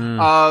know.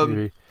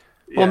 Maybe.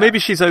 Well, maybe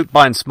she's out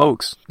buying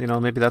smokes.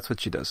 Maybe that's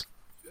what she does.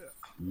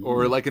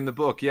 Or like in the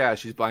book, yeah,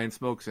 she's buying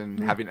smokes and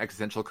having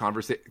existential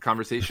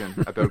conversation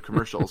about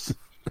commercials.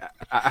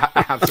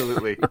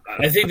 Absolutely.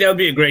 I think that would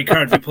be a great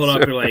card if you pull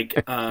it up. You're like,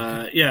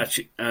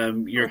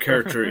 your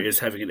character is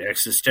having an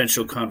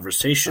existential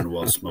conversation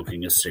while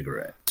smoking a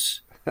cigarette.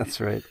 That's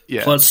right.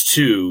 Yeah.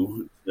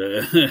 +2.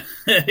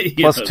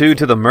 +2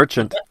 to the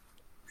merchant.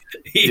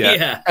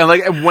 Yeah. And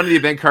like one of the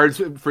event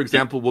cards, for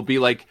example, will be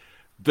like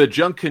the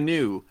junk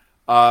canoe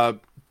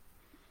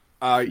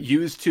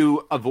used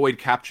to avoid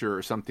capture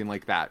or something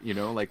like that.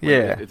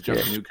 It's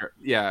junk canoe card.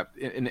 Yeah,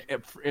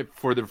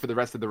 for the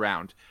rest of the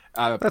round.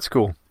 That's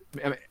cool.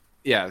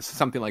 Yeah,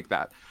 something like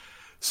that.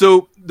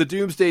 So the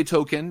Doomsday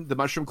token, the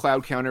Mushroom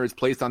Cloud counter, is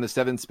placed on the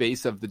 7th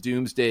space of the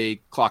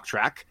Doomsday clock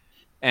track,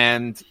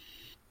 and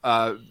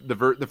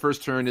the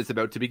first turn is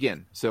about to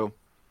begin. So,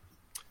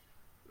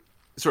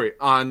 sorry,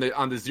 on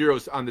the zero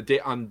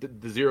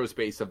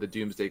space of the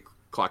Doomsday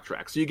clock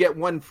track. So you get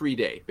one free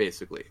day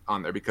basically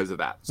on there because of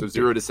that. So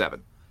 0 to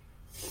 7.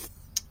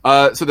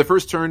 So the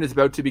first turn is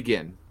about to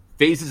begin.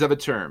 Phases of a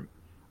turn.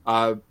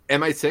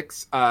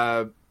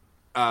 MI6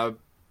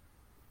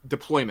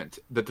 deployment.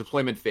 The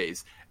deployment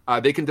phase.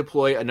 They can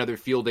deploy another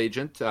field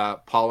agent,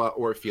 Paula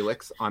or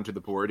Felix, onto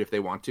the board if they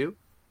want to.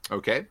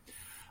 Okay.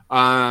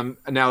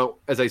 Now,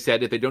 as I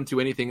said, if they don't do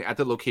anything at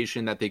the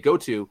location that they go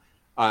to,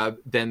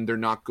 then they're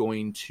not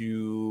going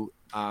to,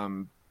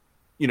 they're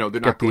not get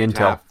the going intel.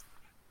 to have.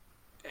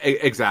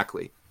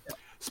 Exactly.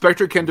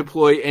 Spectre can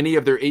deploy any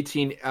of their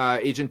 18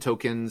 agent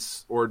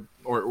tokens or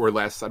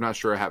less. I'm not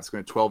sure I have. It's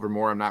going to 12 or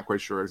more. I'm not quite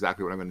sure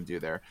exactly what I'm going to do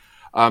there.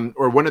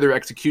 Or one of their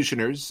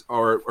executioners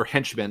or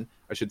henchmen,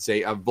 I should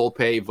say,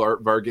 Volpe,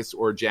 Vargas,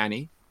 or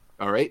Jani.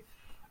 All right.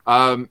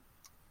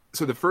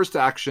 So the first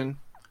action,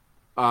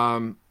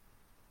 one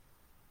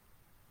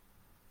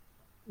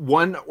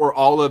or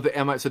all of the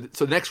MI. So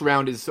the next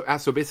round is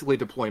so basically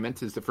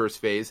deployment is the first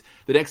phase.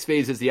 The next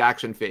phase is the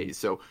action phase.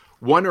 So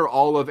one or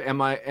all of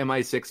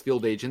MI6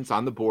 field agents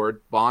on the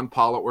board, Bond,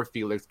 Paula, or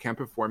Felix, can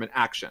perform an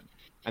action,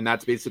 and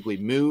that's basically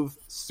move,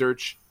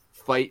 search,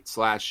 fight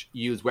 /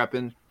 use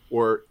weapon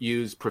or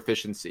use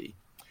proficiency.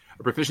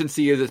 A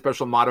proficiency is a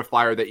special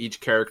modifier that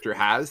each character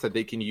has that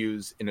they can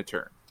use in a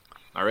turn.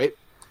 All right.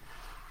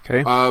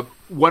 Okay.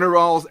 One or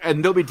all,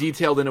 and they'll be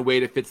detailed in a way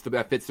that fits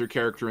their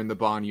character in the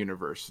Bond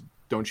universe.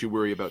 Don't you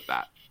worry about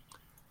that.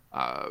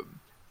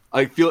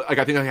 I think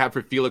I have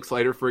for Felix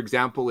Leiter, for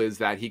example, is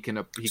that he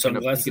can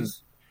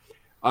sunglasses.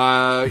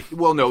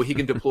 Well, no, he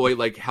can deploy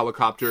like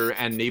helicopter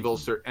and naval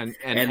and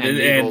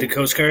the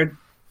Coast Guard.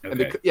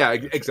 Okay.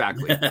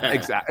 Exactly,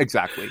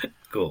 exactly.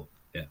 Cool.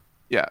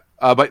 Yeah.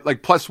 But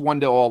like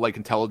 +1 to all like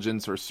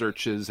intelligence or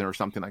searches or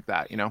something like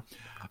that.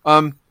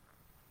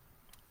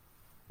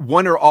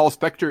 One or all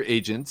Spectre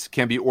agents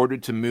can be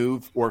ordered to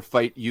move or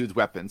fight used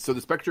weapons. So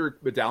the Spectre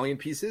medallion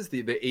pieces,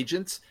 the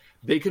agents,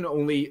 they can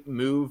only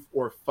move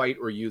or fight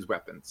or use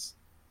weapons.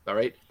 All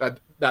right,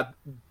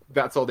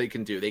 that's all they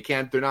can do.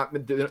 They're not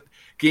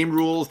game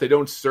rules. They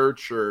don't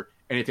search or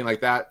anything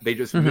like that. They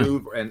just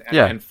move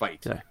and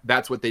fight. Yeah.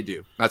 That's what they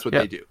do. That's what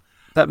they do.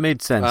 That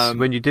made sense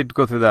when you did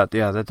go through that.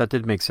 Yeah, that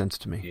did make sense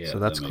to me. So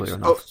that's clear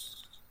enough.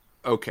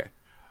 Oh, okay.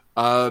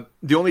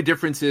 The only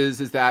difference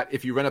is that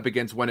if you run up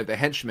against one of the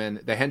henchmen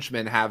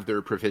have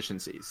their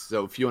proficiencies.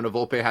 So Fiona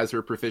Volpe has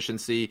her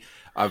proficiency.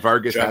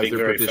 Vargas has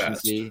their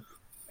proficiency. Fast.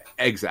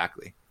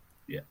 Exactly.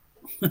 Yeah.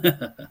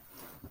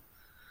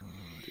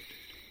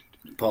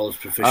 Paula's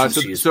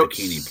proficiency is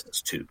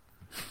bikini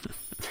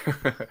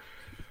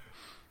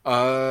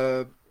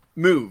 +2.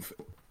 Move.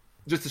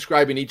 Just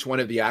describing each one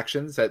of the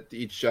actions that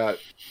each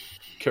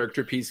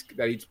character piece,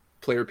 that each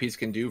player piece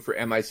can do for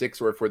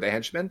MI6 or for the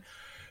henchmen.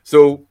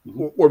 So,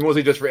 or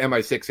mostly just for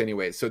MI6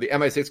 anyway. So the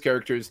MI6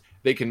 characters,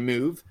 they can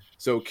move.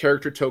 So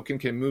character token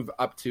can move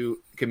to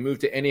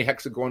any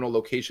hexagonal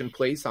location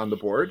place on the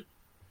board.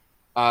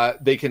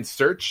 They can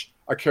search.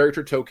 A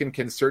character token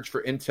can search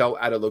for intel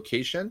at a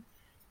location.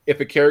 If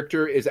a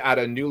character is at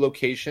a new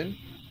location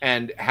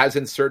and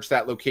hasn't searched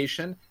that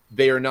location,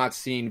 they are not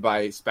seen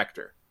by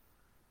Spectre.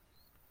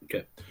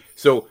 Okay.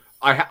 So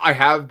I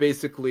have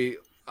basically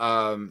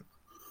a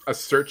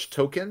search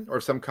token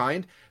or some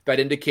kind that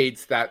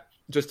indicates that,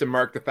 just to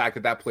mark the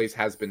fact that place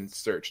has been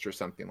searched or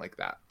something like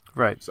that.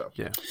 Right. So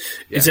yeah.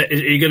 Is it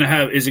going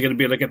to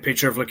be like a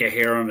picture of like a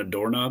hair on a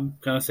doorknob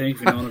kind of thing?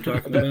 If you know what I'm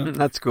talking about.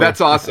 That's cool.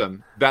 That's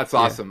awesome. That's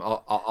awesome.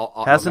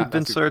 Hasn't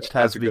been searched.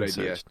 Has been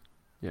searched.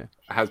 Yeah,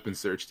 has been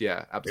searched.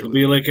 Yeah,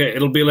 absolutely.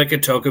 It'll be like a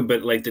token,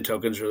 but like the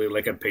token's really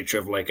like a picture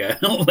of like a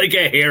like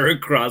a hair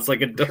across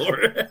like a door.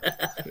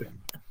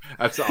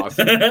 That's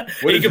awesome.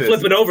 You can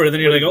flip it over, and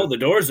then you're like, "Oh, the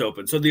door's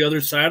open." So the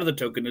other side of the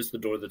token is the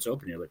door that's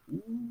open. You're like,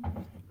 "Ooh."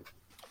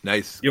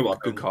 Nice. You're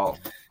welcome. Good call.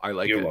 I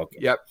like it. You're welcome.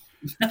 Yep.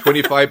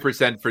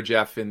 25% for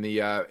Jeff in the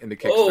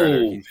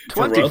Kickstarter. Oh,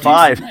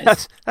 25.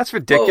 Nice. That's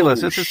ridiculous.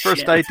 Oh, That's his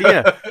first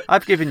idea.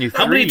 I've given you 3.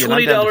 How many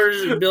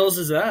 $20 bills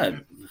is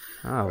that?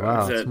 Oh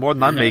wow, it's more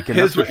than I'm making.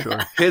 That's for sure.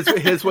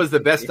 His was the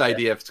best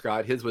idea,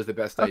 Scott. His was the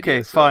best idea.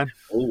 Okay, fine.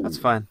 Ooh. That's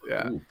fine.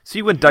 Yeah.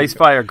 See, when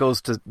Dicefire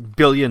goes to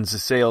billions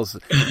of sales,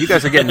 you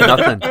guys are getting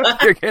nothing.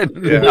 You're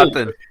getting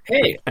nothing.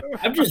 Hey,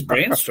 I'm just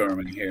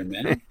brainstorming here,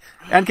 man.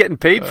 And getting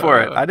paid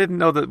for it. I didn't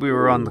know that we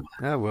were on the...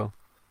 I will.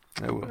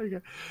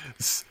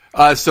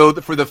 So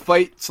for the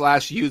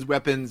fight/use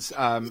weapons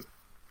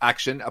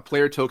action, a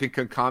player token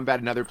can combat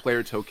another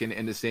player token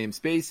in the same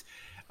space,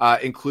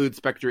 include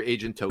Spectre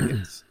agent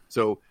tokens.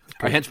 So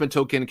a henchman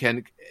token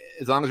can,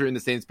 as long as they're in the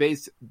same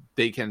space,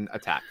 they can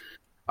attack.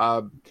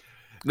 Now,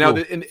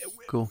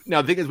 Cool.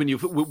 Now the thing is,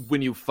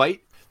 when you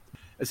fight,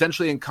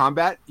 essentially in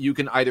combat, you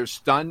can either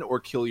stun or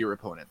kill your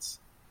opponents.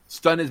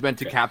 Stun is meant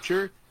to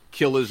capture.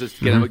 Kill is just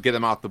to get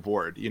them off the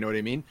board. You know what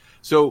I mean?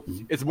 So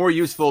it's more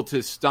useful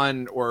to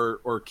stun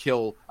or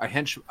kill a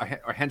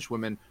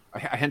henchman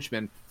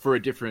for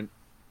a different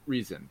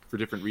reason, for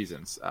different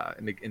reasons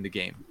in the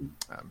game.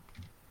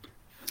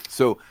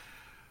 So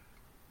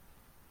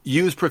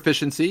use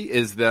proficiency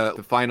is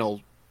the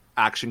final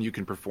action you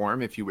can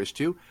perform if you wish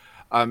to.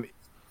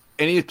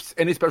 Any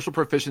special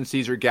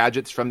proficiencies or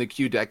gadgets from the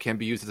Q deck can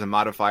be used as a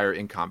modifier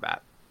in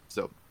combat.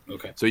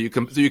 So you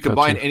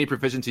combine any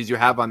proficiencies you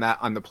have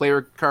on the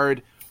player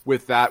card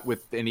with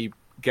any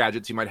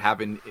gadgets you might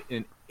have in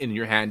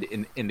your hand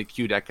in the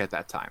Q deck at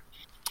that time.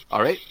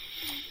 All right.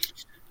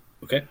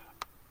 Okay.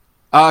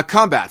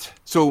 Combat.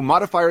 So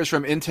modifiers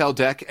from Intel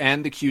deck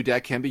and the Q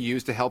deck can be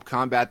used to help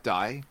combat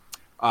die.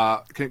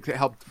 Can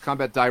help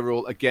combat die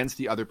roll against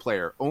the other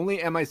player. Only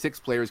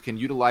MI6 players can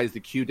utilize the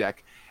Q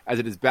deck, as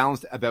it is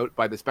balanced about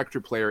by the Spectre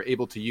player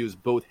able to use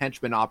both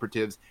henchman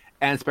operatives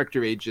and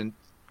Spectre agent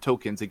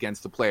tokens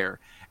against the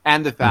player,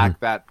 and the fact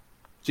that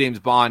James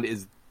Bond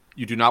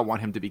you do not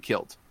want him to be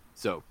killed.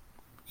 So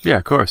yeah,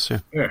 of course,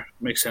 yeah,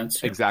 makes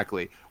sense. Yeah.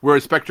 Exactly.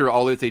 Whereas Spectre,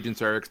 all its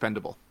agents are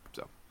expendable.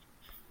 So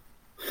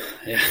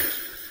yeah,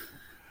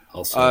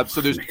 also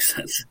so there's makes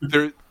sense.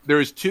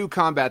 there's 2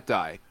 combat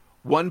die,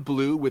 one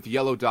blue with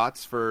yellow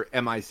dots for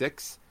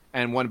MI6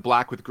 and one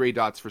black with gray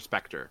dots for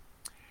Spectre.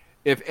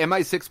 If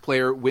MI6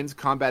 player wins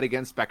combat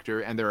against Spectre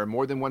and there are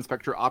more than one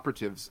Spectre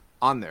operatives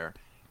on there,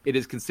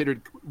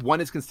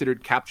 one is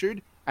considered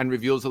captured and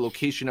reveals the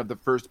location of the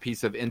first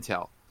piece of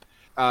intel.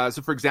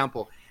 So, for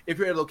example, if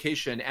you're at a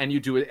location and you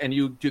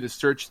do the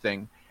search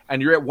thing,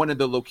 and you're at one of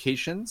the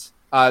locations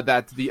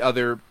that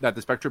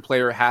the Spectre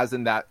player has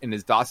in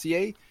his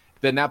dossier,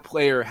 then that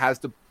player has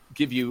to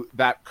give you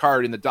that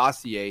card in the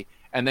dossier,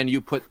 and then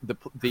you put the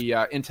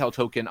intel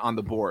token on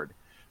the board.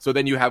 So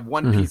then you have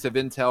one piece of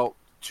intel,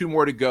 2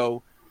 more to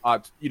go,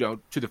 to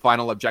the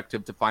final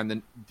objective to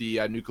find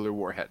the nuclear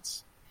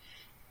warheads.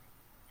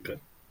 Good.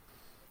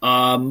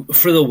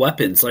 For the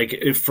weapons,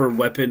 like for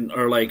weapon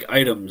or like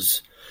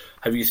items,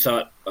 have you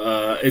thought?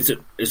 Is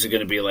it going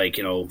to be like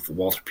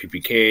Walther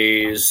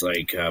PPKs?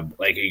 Like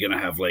are you going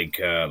to have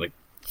like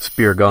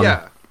spear gun?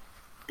 Yeah.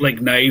 Like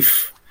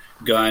knife,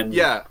 gun.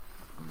 Yeah.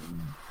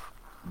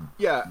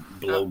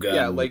 Blow gun.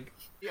 Yeah, like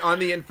on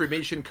the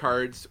information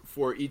cards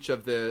for each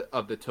of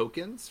the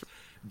tokens,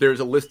 there's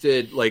a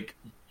listed like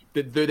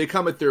they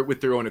come with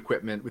their own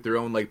equipment, with their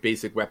own like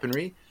basic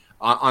weaponry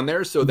on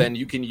there. So then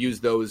you can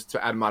use those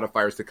to add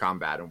modifiers to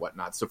combat and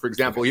whatnot. So for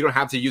example, you don't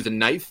have to use a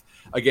knife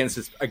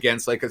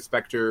against like a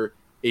Spectre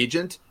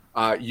agent.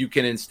 You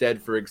can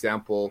instead, for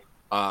example,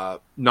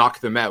 knock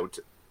them out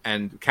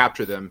and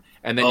capture them,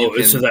 and then you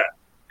can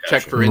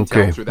check for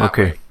intel through that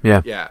way.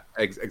 Yeah,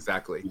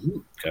 exactly.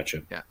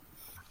 Gotcha. Yeah.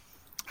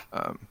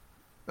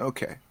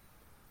 Okay.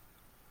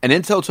 An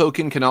intel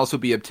token can also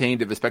be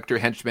obtained if a Spectre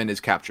henchman is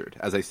captured,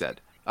 as I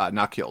said,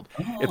 not killed.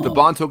 If the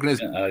bond token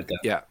is, I like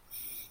that.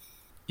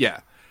 Yeah.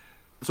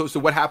 So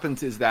what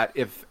happens is that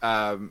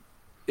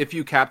if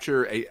you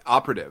capture a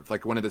operative,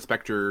 like one of the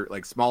Spectre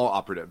like small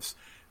operatives,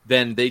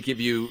 then they give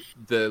you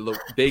the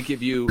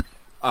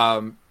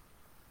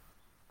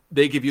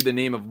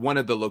name of one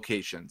of the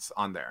locations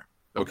on there.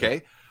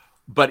 Okay.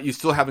 But you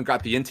still haven't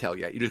got the intel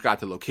yet. You just got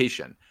the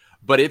location.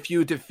 But if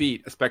you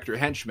defeat a Spectre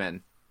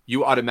henchman,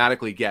 you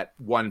automatically get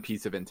one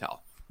piece of intel,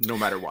 no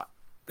matter what.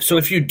 So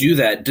if you do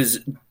that,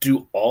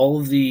 do all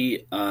of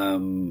the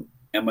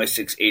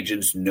MI6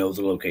 agents know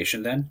the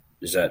location then?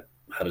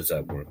 How does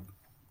that work?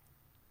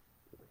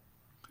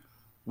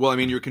 Well, I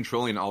mean, you're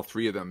controlling all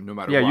 3 of them, no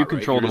matter what. Yeah, you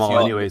control them all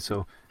anyway,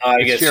 so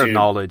it's shared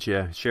knowledge,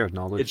 yeah. Shared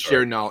knowledge. It's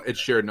shared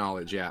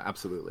knowledge, yeah,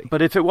 absolutely.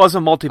 But if it was a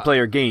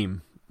multiplayer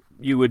game,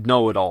 you would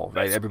know it all,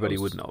 right? I Everybody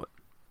suppose. would know it.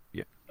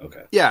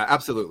 Okay. Yeah,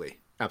 absolutely.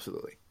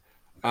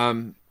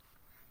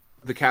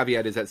 The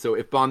caveat is that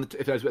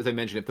as I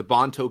mentioned, if the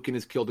Bond token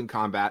is killed in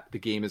combat, the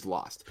game is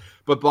lost.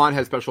 But Bond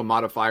has special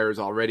modifiers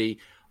already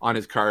on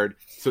his card,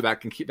 so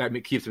that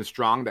keeps him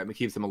strong, that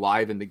keeps him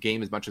alive in the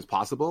game as much as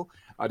possible,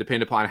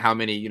 depending upon how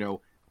many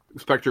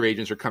Spectre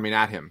agents are coming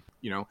at him.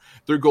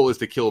 Their goal is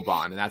to kill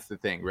Bond, and that's the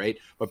thing, right?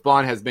 But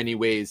Bond has many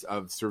ways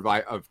of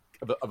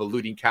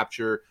eluding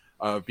capture,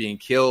 of being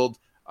killed.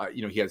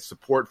 He has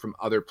support from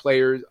other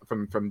players,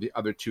 from the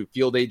other two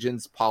field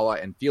agents, Paula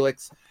and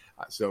Felix.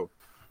 So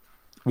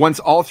once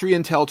all 3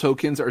 intel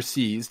tokens are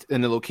seized,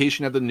 then the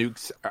location of the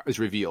nukes is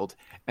revealed,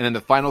 and then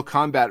the final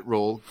combat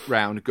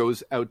round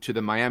goes out to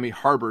the Miami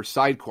Harbor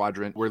side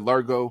quadrant, where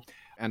Largo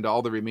and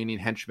all the remaining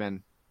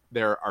henchmen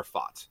there are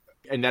fought.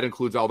 And that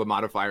includes all the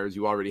modifiers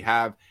you already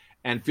have.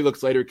 And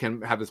Felix later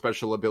can have a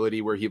special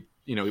ability where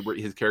where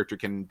his character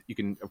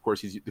of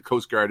course, the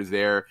Coast Guard is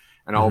there,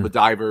 and all the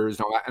divers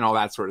and all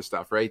that sort of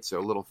stuff, right? So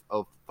a little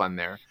fun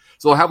there.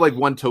 So I'll have like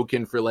one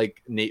token for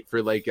like Nate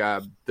for like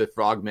the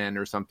Frogmen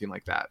or something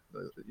like that,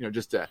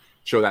 just to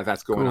show that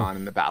that's going on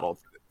in the battle,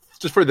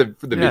 just for the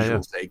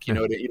visual sake. You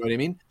know what I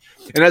mean?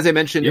 And as I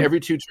mentioned, every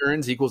 2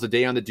 turns equals a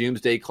day on the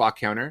Doomsday clock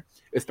counter.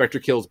 If Spectre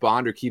kills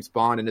Bond or keeps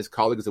Bond and his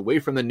colleagues away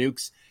from the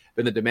nukes,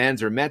 then the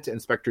demands are met,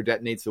 and Spectre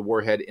detonates the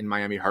warhead in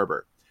Miami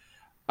Harbor.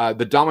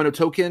 The Domino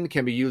token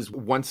can be used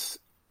once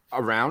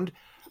around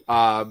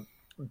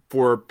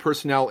for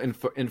personnel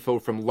info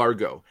from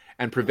Largo,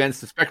 and prevents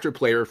the Spectre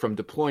player from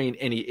deploying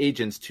any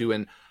agents to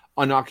an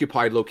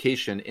unoccupied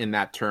location in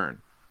that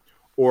turn,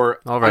 or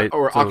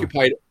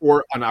occupied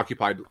or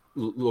unoccupied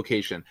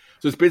location.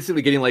 So it's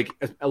basically getting like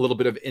a little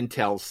bit of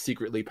intel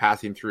secretly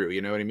passing through.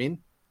 You know what I mean?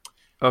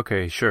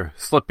 Okay, sure.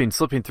 Slipping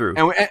through.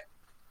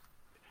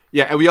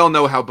 And we all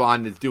know how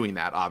Bond is doing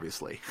that,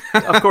 obviously.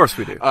 Of course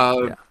we do.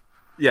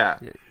 Yeah.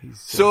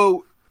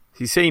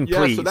 He's saying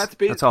please. So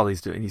that's all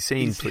he's doing. He's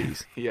saying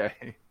please. Yeah,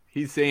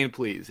 he's saying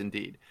please,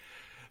 indeed.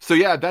 So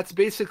yeah, that's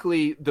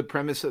basically the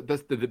premise.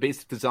 That's the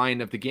basic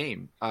design of the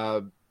game.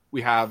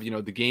 We have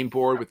the game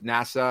board with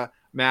NASA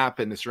map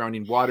and the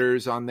surrounding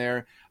waters on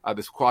there.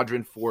 This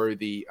quadrant for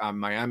the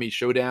Miami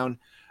showdown.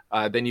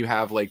 Then you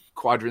have like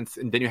quadrants,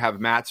 and then you have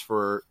mats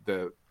for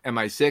the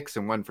MI6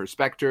 and one for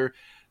Spectre.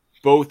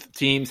 Both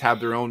teams have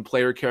their own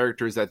player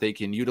characters that they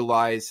can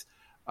utilize.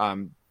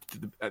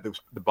 The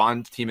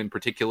Bond team in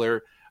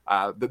particular,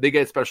 they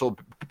get special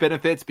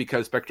benefits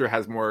because Spectre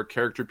has more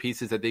character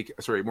pieces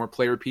more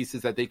player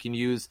pieces that they can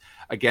use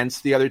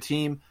against the other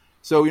team.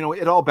 So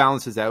it all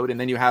balances out, and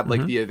then you have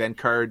like the event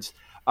cards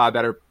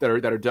that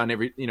are done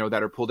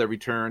that are pulled every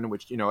turn,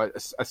 which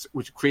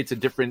which creates a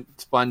different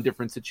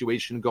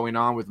situation going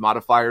on with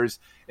modifiers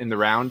in the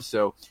round.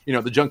 So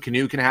the junk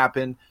canoe can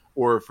happen,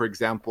 or for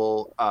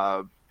example,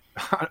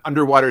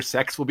 underwater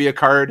sex will be a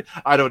card.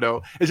 I don't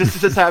know. It's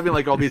just having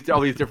like all these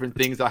different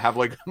things that have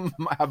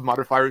have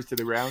modifiers to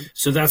the round.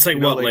 So that's like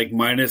like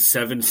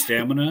 -7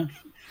 stamina.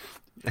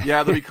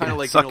 Yeah, they'll be kind of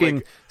like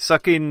sucking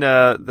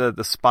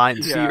the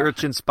spine, sea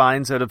urchin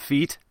spines out of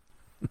feet.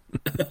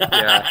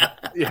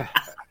 Yeah.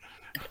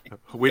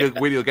 Wait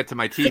till you get to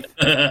my teeth.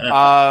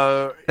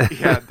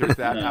 There's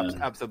that.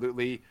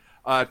 Absolutely.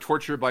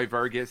 Torture by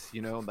Vargas,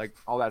 like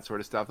all that sort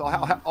of stuff.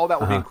 All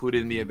that will be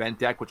included in the event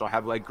deck, which I'll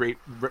have like great,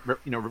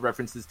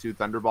 references to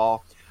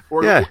Thunderball,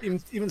 or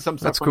even some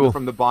stuff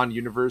from the Bond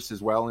universe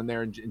as well in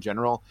there in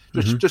general,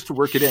 just to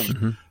work it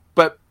in.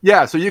 But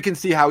yeah, so you can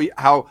see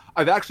how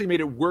I've actually made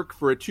it work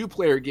for a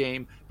 2-player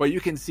game, but you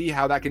can see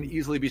how that can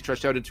easily be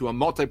stretched out into a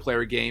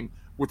multiplayer game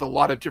with a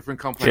lot of different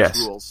complex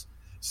rules.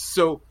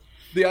 So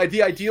the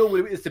ideal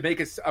is to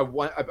make a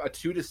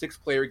 2 to 6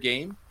 player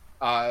game.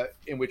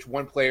 In which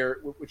one player,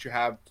 which you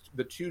have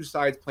the 2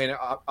 sides playing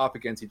off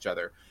against each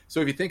other. So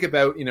if you think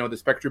about, the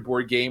Spectre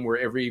board game where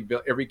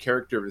every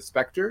character is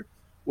Spectre,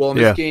 well, in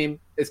this game,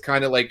 it's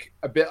kind of like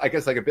a bit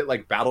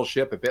like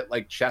Battleship, a bit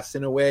like chess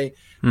in a way.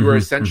 You are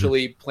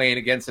essentially playing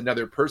against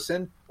another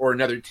person or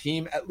another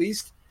team at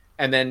least,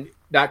 and then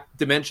that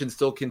dimension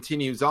still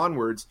continues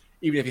onwards,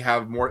 even if you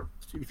have more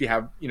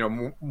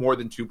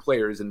than 2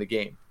 players in the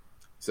game.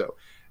 So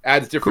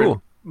adds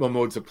different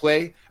modes of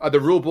play. The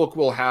rule book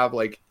will have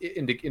like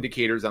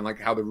indicators on like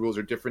how the rules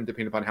are different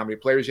depending upon how many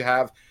players you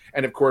have,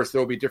 and of course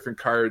there will be different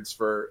cards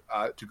for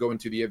to go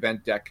into the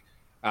event deck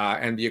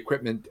and the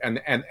equipment and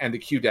the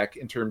queue deck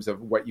in terms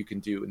of what you can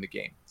do in the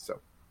game.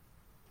 So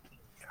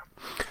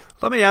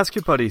let me ask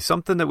you, buddy,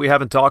 something that we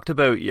haven't talked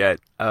about yet,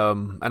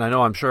 and I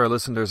know I'm sure our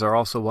listeners are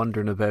also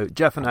wondering about.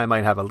 Jeff and I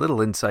might have a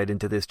little insight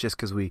into this just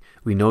because we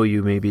know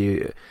you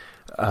maybe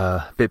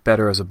a bit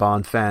better as a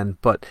Bond fan,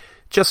 but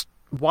just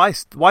why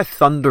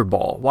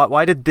Thunderball?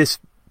 Why did this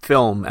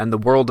film and the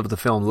world of the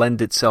film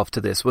lend itself to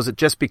this? Was it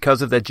just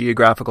because of that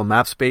geographical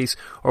map space,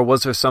 or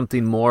was there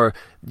something more?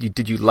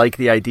 Did you like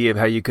the idea of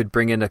how you could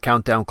bring in a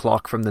countdown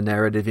clock from the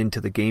narrative into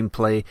the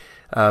gameplay?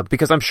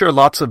 Because I'm sure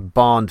lots of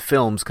Bond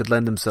films could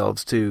lend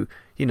themselves to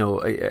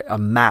a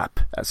map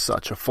as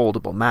such, a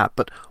foldable map.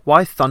 But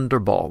why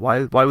Thunderball?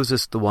 Why was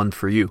this the one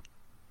for you?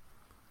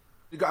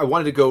 I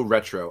wanted to go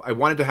retro. I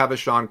wanted to have a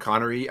Sean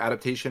Connery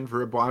adaptation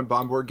for a Bond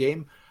board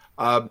game.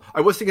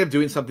 I was thinking of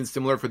doing something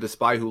similar for The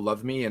Spy Who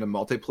Loved Me in a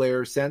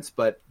multiplayer sense,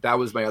 but that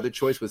was my other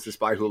choice, was The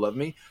Spy Who Loved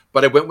Me.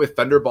 But I went with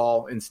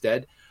Thunderball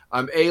instead.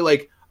 I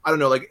don't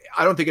know,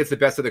 I don't think it's the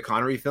best of the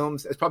Connery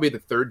films. It's probably the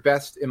third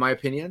best in my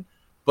opinion,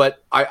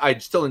 but I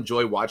still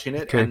enjoy watching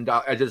it. Okay. And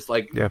I just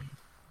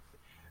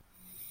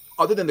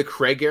other than the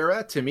Craig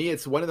era, to me,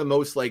 it's one of the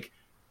most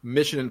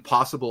Mission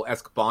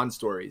Impossible-esque Bond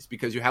stories,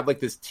 because you have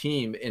this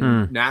team in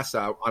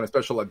NASA on a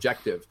special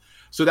objective.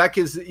 So that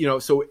gives,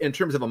 so in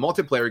terms of a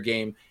multiplayer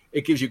game,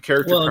 it gives you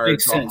character cards. It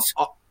makes sense.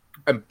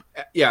 That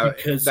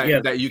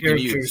you can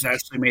use. Characters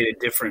actually made a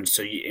difference.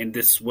 So, and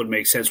this would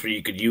make sense where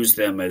you could use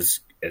them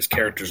as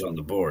characters on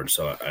the board.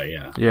 So,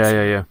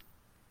 yeah,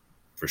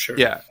 for sure.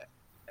 Yeah,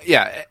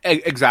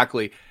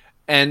 exactly.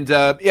 And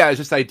it's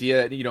just the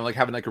idea,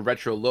 having a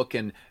retro look,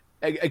 and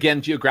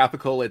again,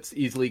 geographical, it's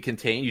easily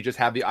contained. You just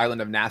have the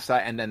island of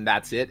NASA, and then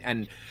that's it.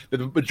 And the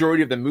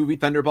majority of the movie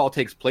Thunderball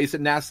takes place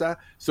at NASA,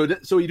 so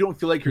you don't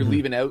feel like you're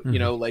leaving out,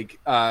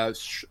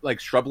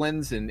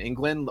 Shrublands in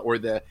England or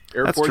the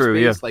Air Force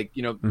Base.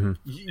 Yeah.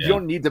 You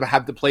don't need to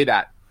have to play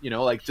that.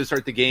 To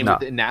start the game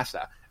in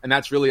NASA, and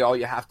that's really all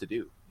you have to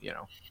do.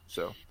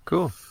 So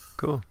cool.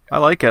 I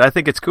like it. I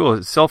think it's cool.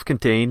 It's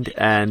self-contained,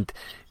 and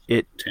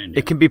it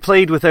can be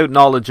played without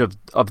knowledge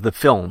of the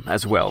film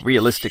as well.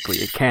 Realistically,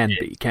 it can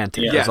be, can't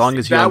it? Yes, as long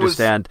as you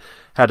understand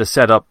how to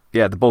set up,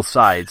 the both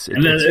sides.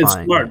 It's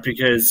smart,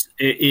 because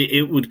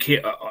it would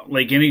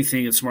like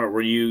anything. It's smart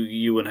where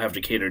you would have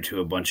to cater to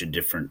a bunch of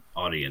different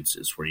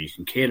audiences. Where you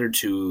can cater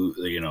to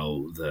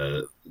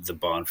the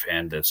Bond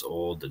fan that's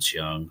old, that's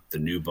young, the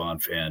new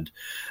Bond fan,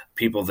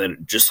 people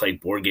that just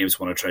like board games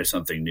want to try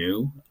something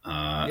new.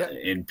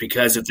 And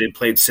because if they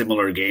played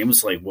similar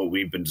games like what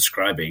we've been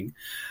describing,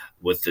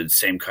 with the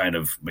same kind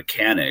of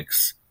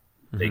mechanics,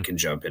 they can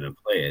jump in and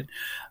play it.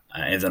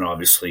 And then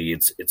obviously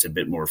it's a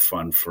bit more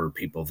fun for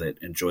people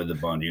that enjoy the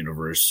Bond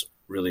universe,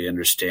 really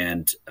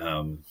understand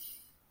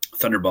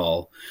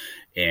Thunderball,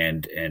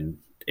 and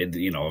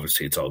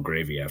obviously it's all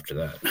gravy after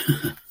that.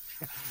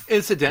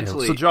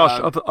 Incidentally. So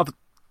Josh,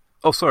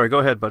 sorry, go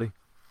ahead, buddy.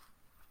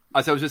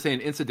 As I was just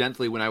saying,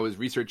 incidentally, when I was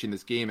researching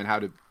this game and how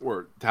to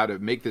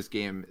make this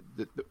game,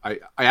 I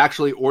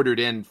actually ordered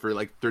in for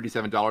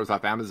 $37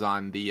 off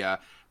Amazon the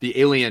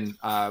Alien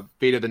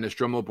Fate of the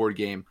Nostromo board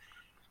game,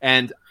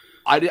 and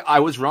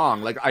I was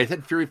wrong. I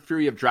said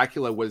Fury of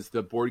Dracula was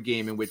the board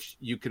game in which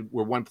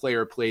where one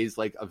player plays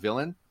a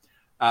villain,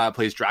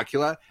 plays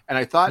Dracula, and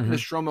I thought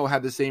Nostromo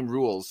had the same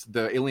rules.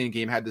 The Alien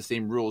game had the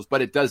same rules,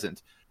 but it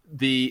doesn't.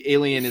 The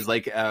Alien is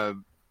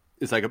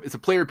it's a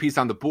player piece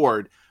on the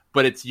board,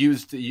 but it's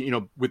used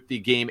with the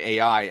game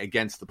AI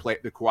against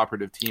the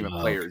cooperative team of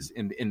players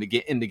in the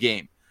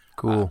game.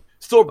 Cool.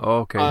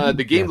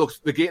 The game looks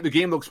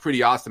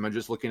pretty awesome. I'm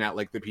just looking at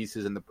the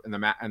pieces and the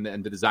map and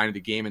the design of the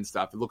game and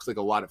stuff. It looks like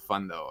a lot of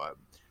fun though.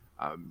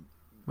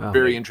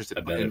 Very interested.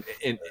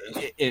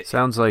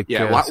 Sounds like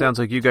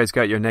you guys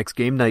got your next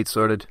game night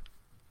sorted.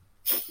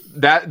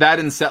 That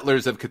and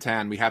Settlers of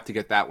Catan. We have to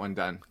get that one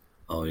done.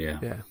 Oh yeah.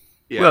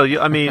 Yeah. Well,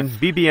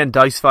 BBN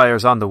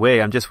Dicefire's on the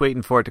way. I'm just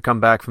waiting for it to come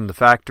back from the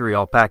factory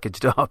all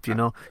packaged up.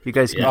 You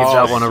guys can give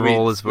that one a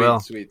roll as well.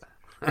 Sweet.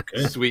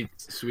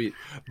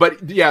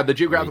 But yeah, the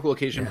geographical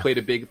location played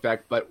a big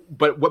effect. But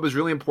what was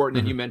really important,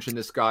 and you mentioned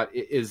this, Scott,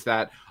 is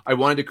that I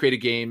wanted to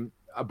create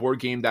a board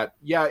game that,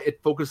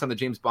 it focused on the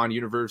James Bond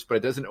universe, but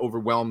it doesn't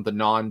overwhelm the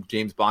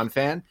non-James Bond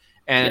fan.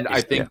 And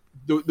I think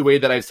the way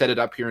that I've set it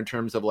up here in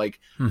terms of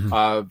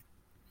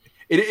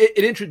it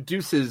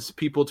introduces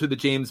people to the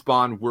James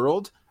Bond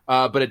world.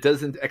 But it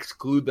doesn't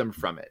exclude them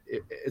from it.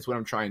 It's what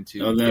I'm trying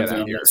to get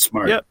at here. That's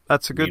smart. Yeah,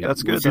 that's good.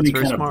 That's good. That's any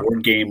very kind smart. Of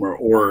board game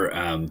or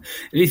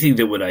anything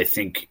that would, I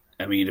think,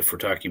 if we're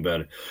talking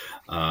about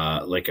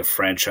a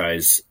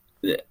franchise,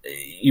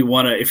 if you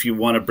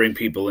want to bring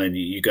people in,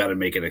 you got to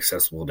make it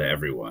accessible to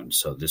everyone.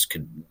 So this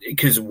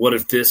because what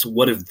if this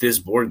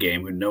board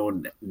game, who no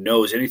one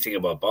knows anything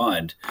about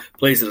Bond,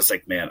 plays it? It's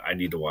man, I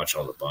need to watch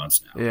all the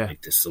Bonds now. Yeah,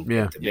 this will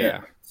be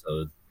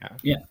So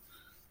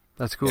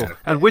That's cool. Yeah.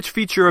 And which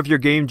feature of your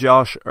game,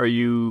 Josh, are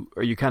you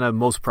kind of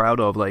most proud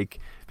of?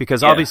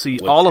 Because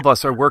obviously all of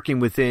us are working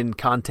within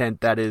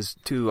content that is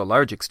to a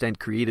large extent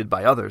created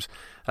by others.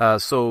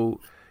 So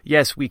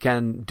yes, we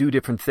can do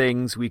different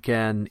things, we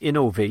can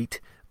innovate,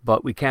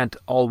 but we can't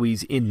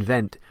always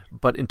invent.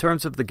 But in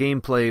terms of the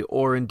gameplay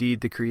or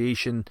indeed the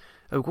creation,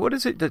 what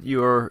is it that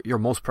you're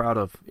most proud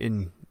of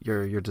in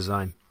your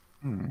design?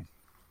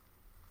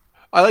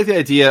 I like the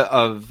idea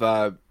of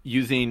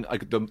using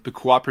the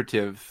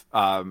cooperative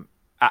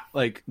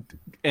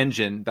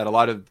engine that a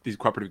lot of these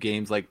cooperative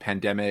games like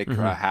Pandemic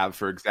have,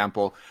 for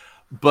example.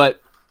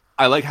 But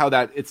I like how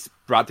that it's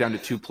brought down to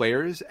 2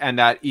 players, and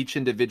that each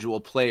individual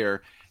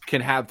player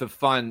can have the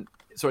fun.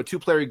 So a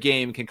 2-player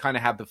game can kind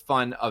of have the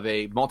fun of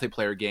a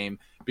multiplayer game,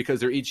 because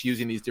they're each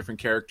using these different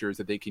characters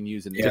that they can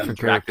use in the different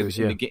characters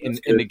in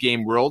the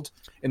game world.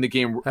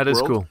 That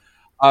is cool.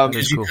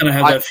 Because you kind of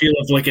have that feel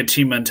of a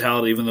team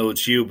mentality, even though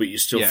it's you, but you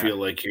still feel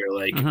like you're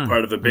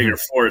part of a bigger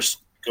force.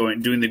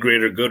 doing the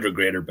greater good or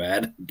greater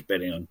bad,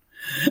 depending on.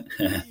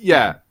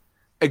 Yeah,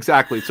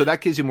 exactly. So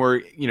that gives you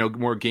more,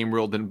 more game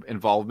world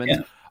involvement.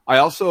 Yeah. I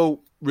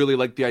also really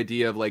like the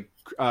idea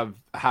of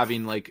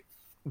having like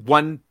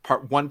one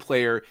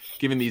player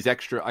giving these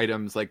extra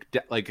items like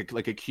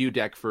a Q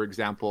deck, for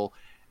example,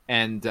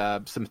 and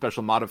some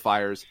special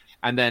modifiers,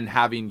 and then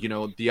having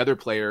the other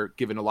player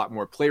given a lot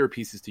more player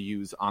pieces to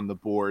use on the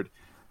board,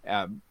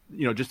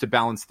 just to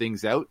balance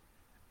things out.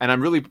 And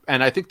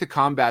I think the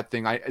combat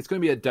thing, it's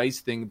going to be a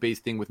dice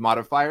based thing with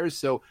modifiers,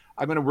 so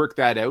I'm going to work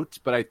that out.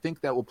 But I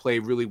think that will play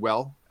really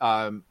well.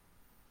 I'm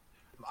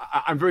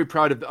very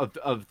proud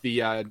of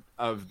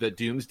the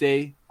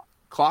Doomsday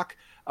Clock.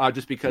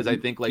 Just because I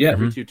think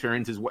every 2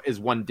 turns is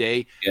 1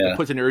 day. Yeah. It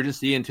puts an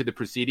urgency into the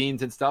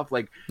proceedings and stuff.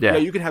 Like,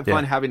 you can have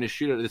fun having a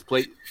shootout at this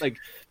place. Like,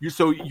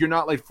 you're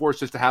not like forced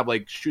just to have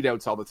like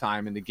shootouts all the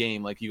time in the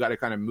game. Like, you got to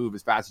kind of move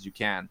as fast as you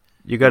can.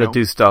 You got to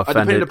do stuff,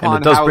 and it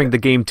does bring the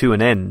game to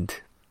an end.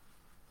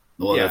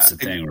 Well, that's the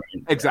thing,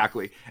 right?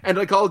 Exactly. And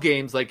like all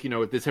games, like,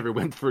 if this ever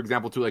went, for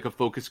example, to like a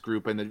focus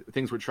group and the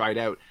things were tried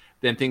out,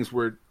 then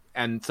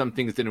and some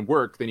things didn't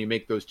work, then you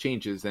make those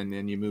changes and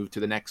then you move to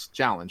the next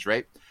challenge,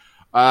 right?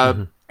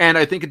 And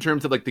I think in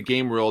terms of like the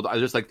game world, I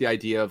just like the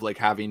idea of like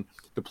having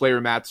the player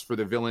mats for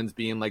the villains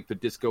being like the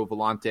Disco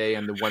Volante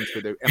and the ones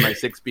for the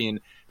MI6 being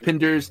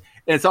Pinders.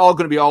 And it's all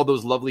going to be all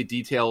those lovely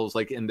details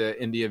like in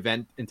the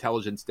event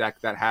intelligence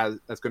deck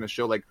that's going to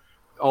show like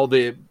all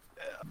the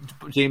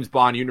James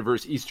Bond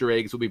universe Easter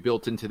eggs will be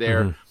built into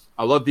there. Mm-hmm.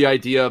 I love the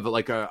idea of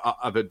like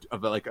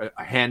a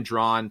hand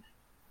drawn,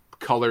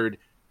 colored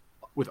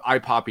with eye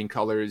popping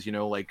colors.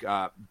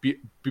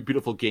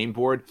 Beautiful game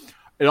board.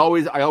 I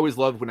always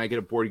love when I get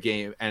a board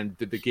game and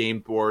the game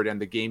board and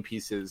the game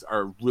pieces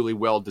are really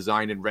well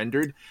designed and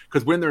rendered,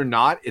 because when they're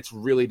not, it's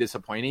really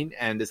disappointing.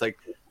 And it's like,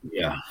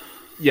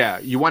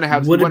 you want to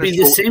have. Would it be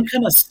the same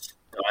kind of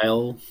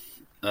style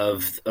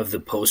of the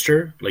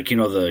poster, like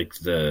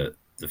the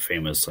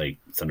famous like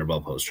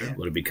Thunderball poster?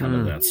 Would it be kind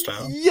of that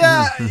style?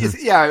 Yeah,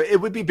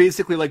 it would be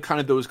basically like kind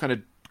of those kind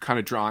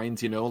of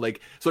drawings,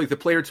 like so like the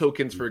player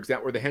tokens, for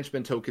example, or the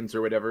henchman tokens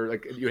or whatever,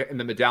 like and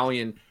the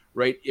medallion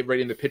right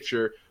in the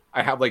picture.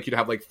 I have you'd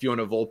have like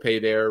Fiona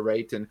Volpe there,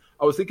 right? And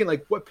I was thinking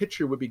like what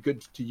picture would be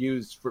good to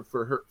use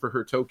for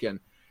her token.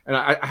 And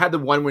I had the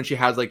one when she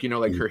has like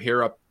her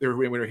hair up,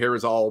 when her hair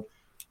is all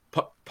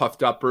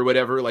puffed up or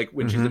whatever, like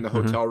when she's in the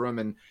hotel room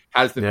and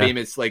has the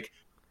famous like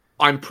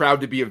 "I'm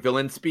proud to be a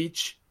villain"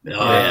 speech. Which is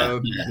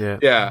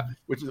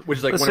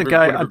like listen, one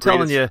guy, of her I'm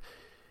telling greatest...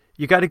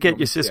 you got to get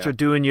your sister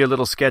doing your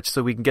little sketch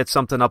so we can get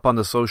something up on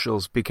the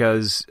socials,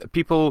 because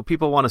people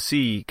want to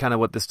see kind of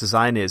what this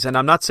design is. And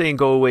I'm not saying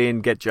go away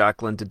and get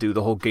Jacqueline to do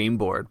the whole game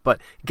board,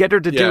 but get her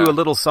to do a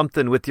little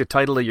something with your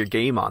title of your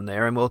game on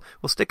there, and we'll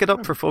stick it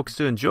up for folks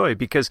to enjoy,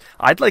 because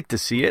I'd like to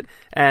see it.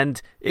 And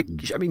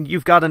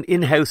you've got an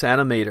in-house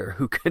animator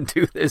who can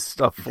do this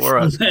stuff for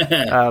us.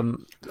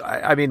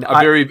 I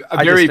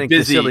very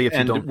busy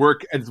and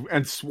work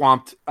and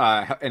swamped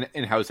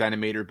in-house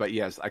animator, but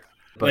yes,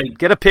 But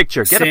get a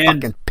picture. Get a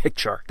fucking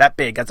picture. That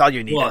big. That's all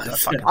you need.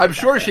 I'm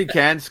sure she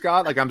can,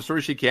 Scott. Like, I'm sure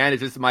she can.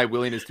 It's just my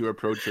willingness to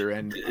approach her.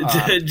 And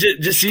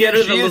just get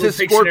her the little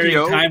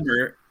Pictionary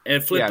timer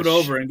and flip it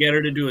over and get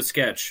her to do a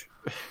sketch.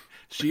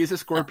 She is a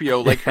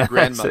Scorpio, like her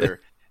grandmother.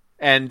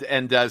 And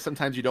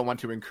sometimes you don't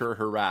want to incur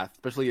her wrath,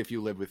 especially if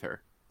you live with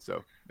her.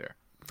 So, there.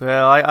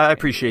 Well, I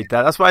appreciate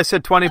that. That's why I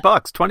said $20.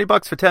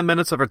 $20 for 10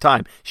 minutes of her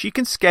time. She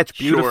can sketch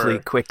beautifully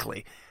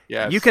quickly.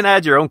 Yes. You can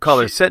add your own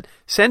colors.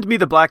 Send me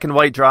the black and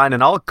white drawing,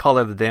 and I'll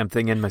color the damn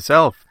thing in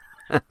myself.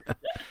 Do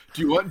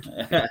you want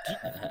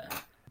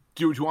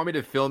me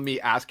to film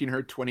me asking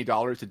her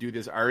 $20 to do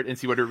this art and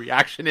see what her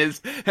reaction is,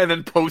 and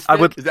then post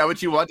it? Is that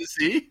what you want to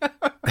see?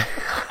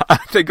 I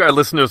think our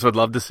listeners would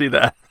love to see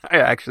that. I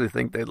actually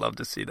think they'd love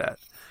to see that.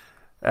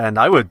 And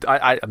I would.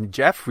 I mean,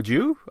 Jeff, would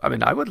you? I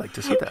mean, I would like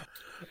to see that.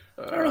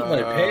 I don't know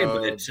what I pay,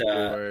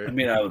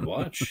 but I would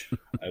watch.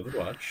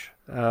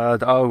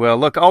 Well,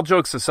 look, all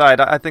jokes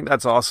aside, I think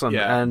that's awesome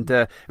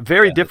and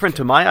very different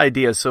to my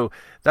idea. So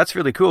that's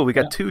really cool. We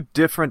got two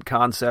different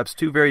concepts,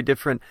 two very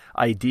different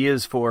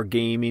ideas for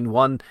gaming.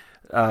 One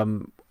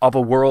of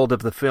a world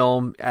of the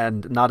film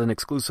and not an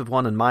exclusive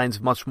one, and mine's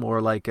much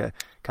more like a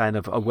kind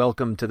of a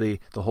welcome to the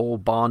whole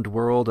Bond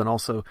world, and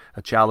also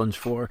a challenge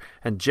for.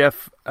 And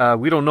Jeff,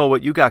 we don't know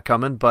what you got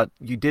coming, but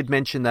you did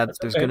mention that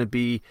there's going to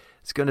be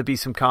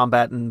some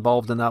combat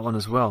involved in that one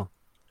as well.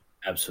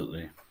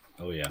 Absolutely.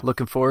 Oh yeah.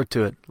 Looking forward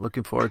to it.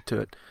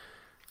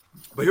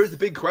 But here's the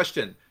big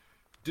question: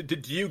 Do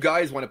you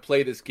guys want to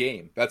play this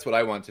game? That's what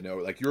I want to know.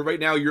 Like you're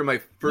my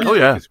first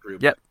focus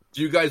group. Yep.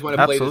 Do you guys want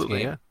to play this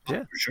game?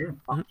 Yeah, for sure.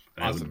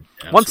 Awesome.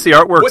 Once the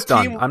artwork's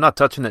done, I'm not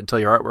touching it until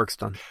your artwork's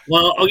done.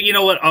 Well, you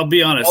know what? I'll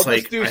be honest.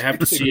 I have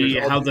to see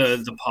how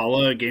the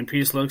Paula game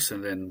piece looks,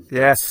 and then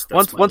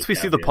once we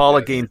see the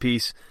Paula game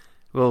piece,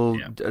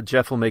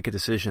 Jeff will make a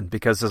decision,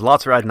 because there's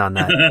lots riding on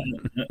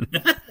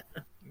that.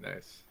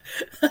 Nice.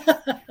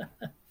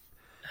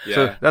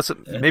 So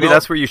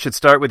that's where you should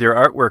start with your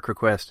artwork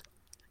request.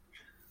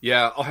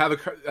 Yeah, I'll have a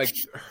card. Like,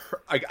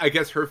 I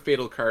guess her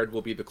fatal card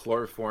will be the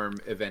chloroform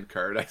event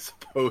card, I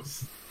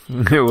suppose.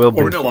 It will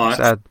be. Or no,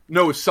 Sad.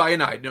 No,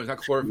 cyanide. No, it's not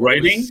chloroform.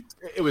 Writing?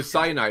 It was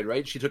cyanide,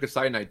 right? She took a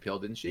cyanide pill,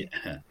 didn't she?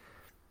 Yeah.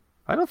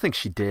 I don't think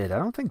she did. I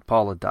don't think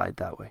Paula died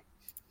that way.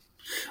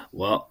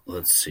 Well,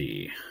 let's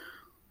see.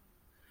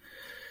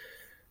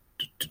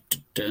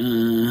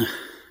 Da-da-da-da.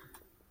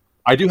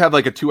 I do have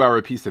like a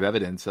 2-hour piece of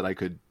evidence that I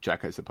could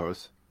check, I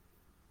suppose.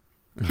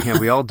 Yeah,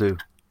 we all do.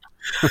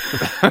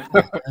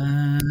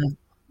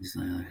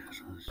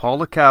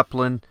 Paula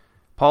Kaplan.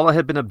 Paula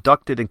had been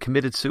abducted and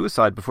committed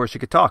suicide before she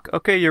could talk.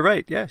 Okay, you're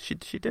right. Yeah, she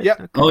did. Yeah.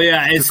 Okay. Oh,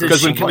 yeah. It says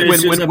she when- committed when-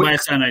 suicide when- by a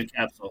cyanide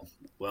capsule.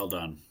 Well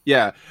done.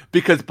 Yeah,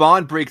 because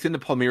Bond breaks into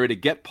Palmyra to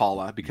get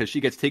Paula because she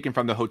gets taken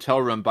from the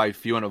hotel room by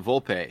Fiona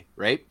Volpe,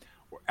 right?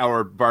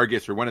 Or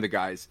Vargas or one of the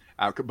guys.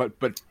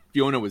 But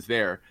Fiona was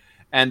there.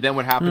 And then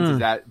what happens is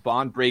that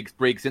Bond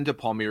breaks into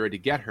Palmyra to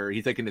get her.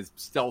 He's like in his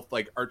stealth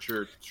like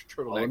archer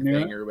turtleneck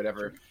Palmyra? thing or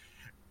whatever.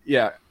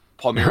 Yeah,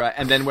 Palmyra.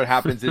 And then what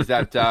happens is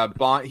that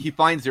Bond he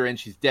finds her and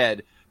she's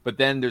dead. But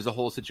then there's a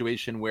whole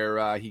situation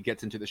where he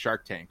gets into the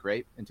shark tank,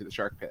 right? Into the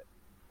shark pit.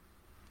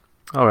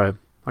 All right. I'm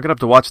going to have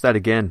to watch that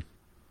again.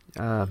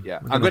 Yeah,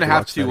 I'm going to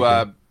have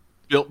to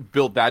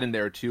build that in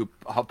there too,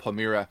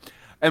 Palmyra.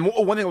 And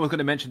one thing I was going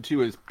to mention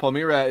too is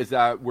Palmyra is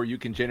where you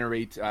can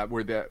generate,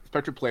 where the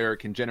Spectre player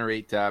can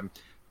generate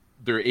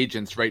their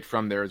agents right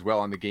from there as well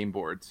on the game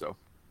board. So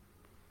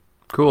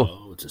Cool.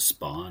 Oh, it's a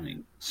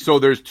spawning. So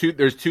there's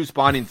two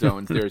spawning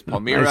zones. There's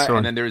Palmyra Nice one.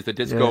 and then there's the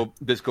Disco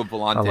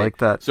Volante. I like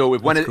that. So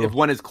if That's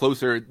one is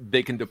closer,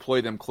 they can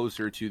deploy them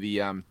closer to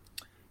the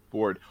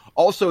board.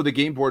 Also, the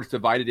game board is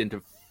divided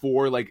into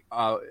 4 like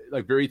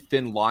very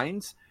thin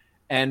lines.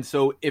 And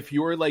so if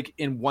you're like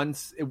in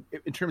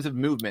terms of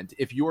movement,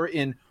 if you're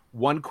in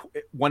one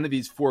of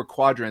these 4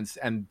 quadrants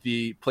and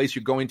the place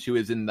you're going to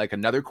is in like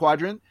another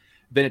quadrant,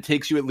 then it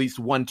takes you at least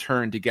 1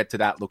 turn to get to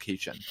that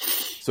location.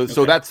 So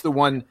that's the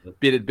one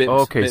bit.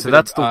 Okay, so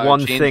that's the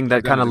one thing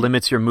that kind of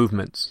limits your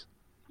movements.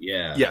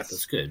 Yeah, Yes.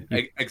 that's good.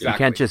 Exactly. You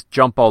can't just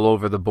jump all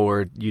over the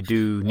board. You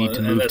do need to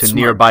Well, move that's to smart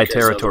nearby because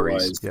territories.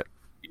 otherwise- Yeah.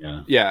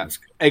 Yeah, Yeah,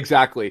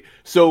 exactly.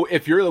 So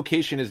if your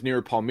location is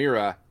near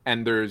Palmyra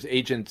and there's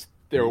agents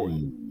there,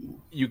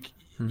 you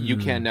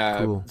can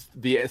cool.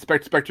 the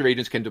Spectre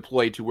agents can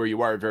deploy to where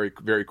you are very,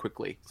 very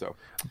quickly. So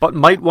But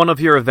might one of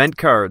your event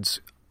cards,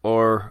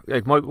 or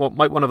like might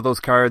one of those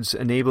cards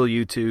enable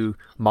you to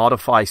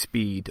modify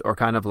speed, or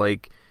kind of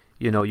like,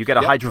 you know, you get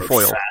a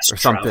hydrofoil fast or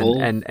something,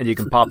 travel. and you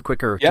can pop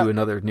quicker Yeah. to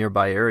another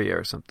nearby area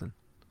or something.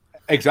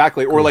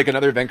 exactly, or like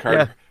another event card,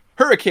 Yeah.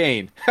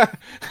 Hurricane.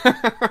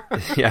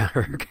 Yeah,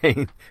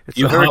 hurricane. It's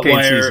you the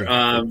hurricane season.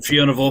 hotwire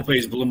Fiona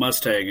Volpe's Blue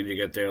Mustang, and you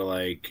get there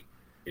like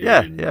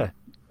Yeah,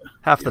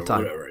 half the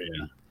time. whatever.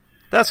 Yeah.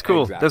 That's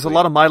cool. Exactly. There's a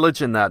lot of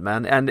mileage in that,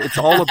 man, and it's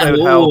all about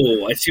how.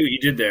 Oh, I see what you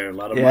did there. A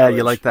lot of Yeah,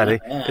 you mileage. like that. Eh?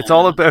 It's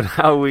all about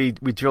how we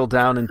drill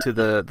down into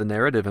the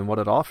narrative and what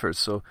it offers.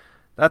 So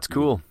that's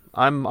cool.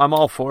 I'm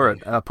all for it.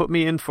 Put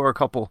me in for a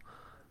couple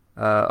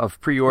of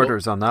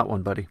pre-orders on that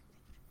one, buddy.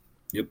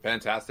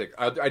 Fantastic.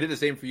 I did the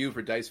same for you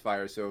for Dice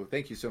Fire. So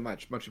thank you so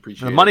much. Much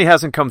appreciated. The money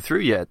hasn't come through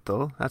yet,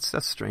 though. That's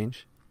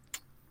strange.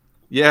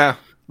 Yeah,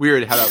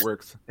 weird how that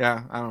works.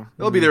 Yeah, I don't know.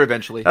 It'll be there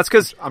eventually. That's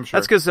because I'm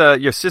sure.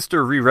 your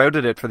sister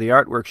rerouted it for the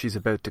artwork she's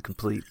about to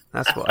complete.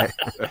 That's why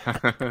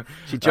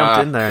she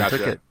jumped in there and gotcha.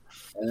 took it.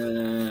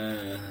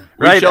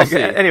 We Right. shall Okay,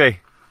 see. anyway,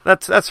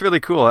 that's really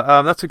cool.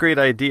 That's a great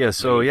idea.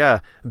 So yeah,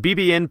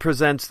 BBN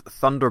presents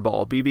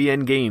Thunderball.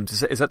 BBN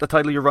Games. Is that the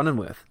title you're running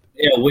with?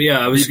 Yeah, well, yeah.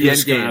 I was BBN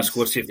just going to Games. ask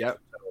what's the Yep.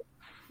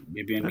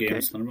 BBN Okay.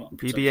 Games. Thunderball?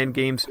 BBN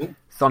Games Cool.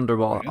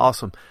 Thunderball. Okay.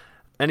 Awesome.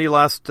 Any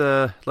last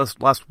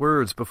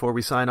words before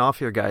we sign off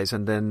here, guys,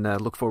 and then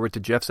look forward to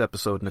Jeff's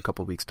episode in a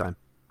couple of weeks' time.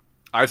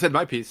 I said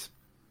my piece.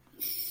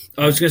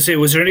 I was going to say,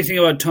 was there anything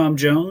about Tom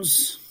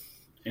Jones?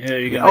 Yeah,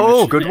 you got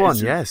Oh, good one.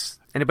 Yes.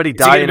 Anybody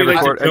die in a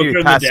record?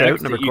 Anybody pass out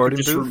in a recording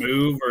just booth?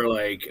 remove or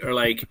like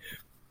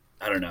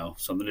I don't know,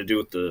 something to do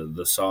with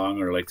the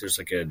song, or like there's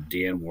like a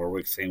Dionne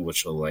Warwick thing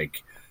which will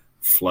like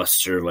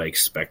fluster like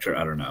Spectre.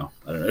 I don't know.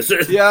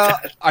 Yeah,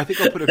 I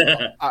think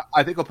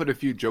I'll put a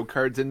few joke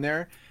cards in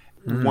there.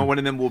 One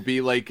of them will be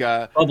like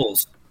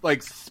Bubbles.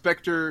 like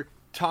Spectre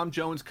Tom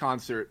Jones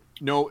concert.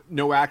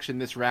 No action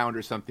this round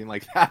or something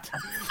like that.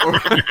 Or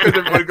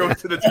everyone goes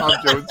to the Tom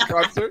Jones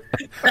concert.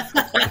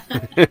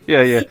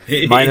 yeah.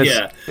 Minus,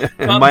 yeah.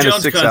 Tom minus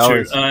Jones 6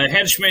 concert. hours.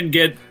 Henchmen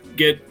get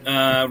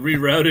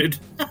rerouted.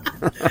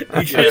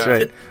 That's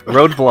right.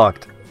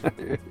 Roadblocked.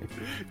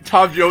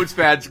 Tom Jones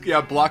fans,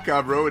 block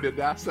on road in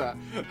NASA.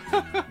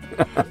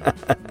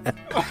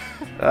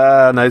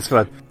 Nice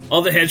one.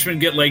 All the henchmen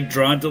get like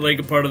drawn to like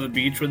a part of the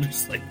beach when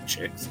there's like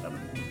chicks. I don't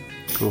know.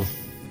 Cool.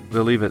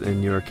 We'll leave it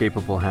in your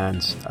capable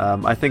hands.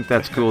 I think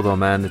that's cool, though,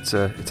 man. It's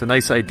a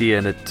nice idea,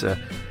 and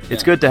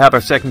it's good to have our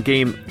second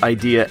game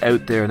idea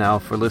out there now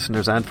for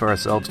listeners and for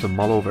ourselves to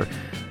mull over.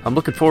 I'm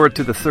looking forward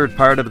to the third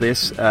part of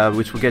this,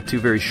 which we'll get to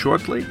very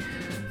shortly.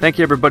 Thank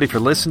you, everybody, for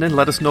listening.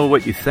 Let us know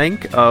what you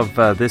think of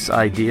this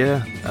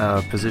idea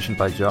propositioned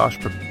by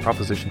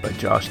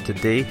Josh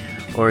today,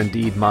 or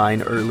indeed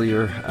mine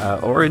earlier,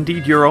 or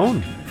indeed your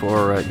own,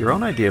 for your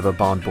own idea of a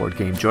Bond board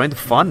game. Join the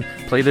fun.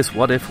 Play this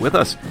What If with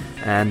us.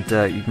 And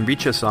you can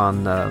reach us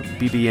on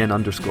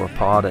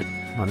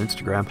bbn_pod on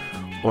Instagram,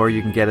 or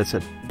you can get us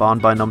at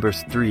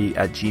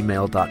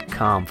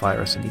bondbynumbers3@gmail.com.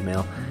 Fire us an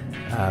email.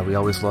 We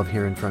always love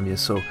hearing from you.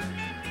 So,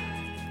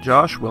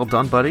 Josh, well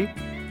done, buddy.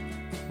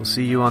 We'll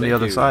see you on the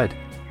other side.